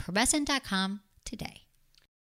visit Promescent.com today.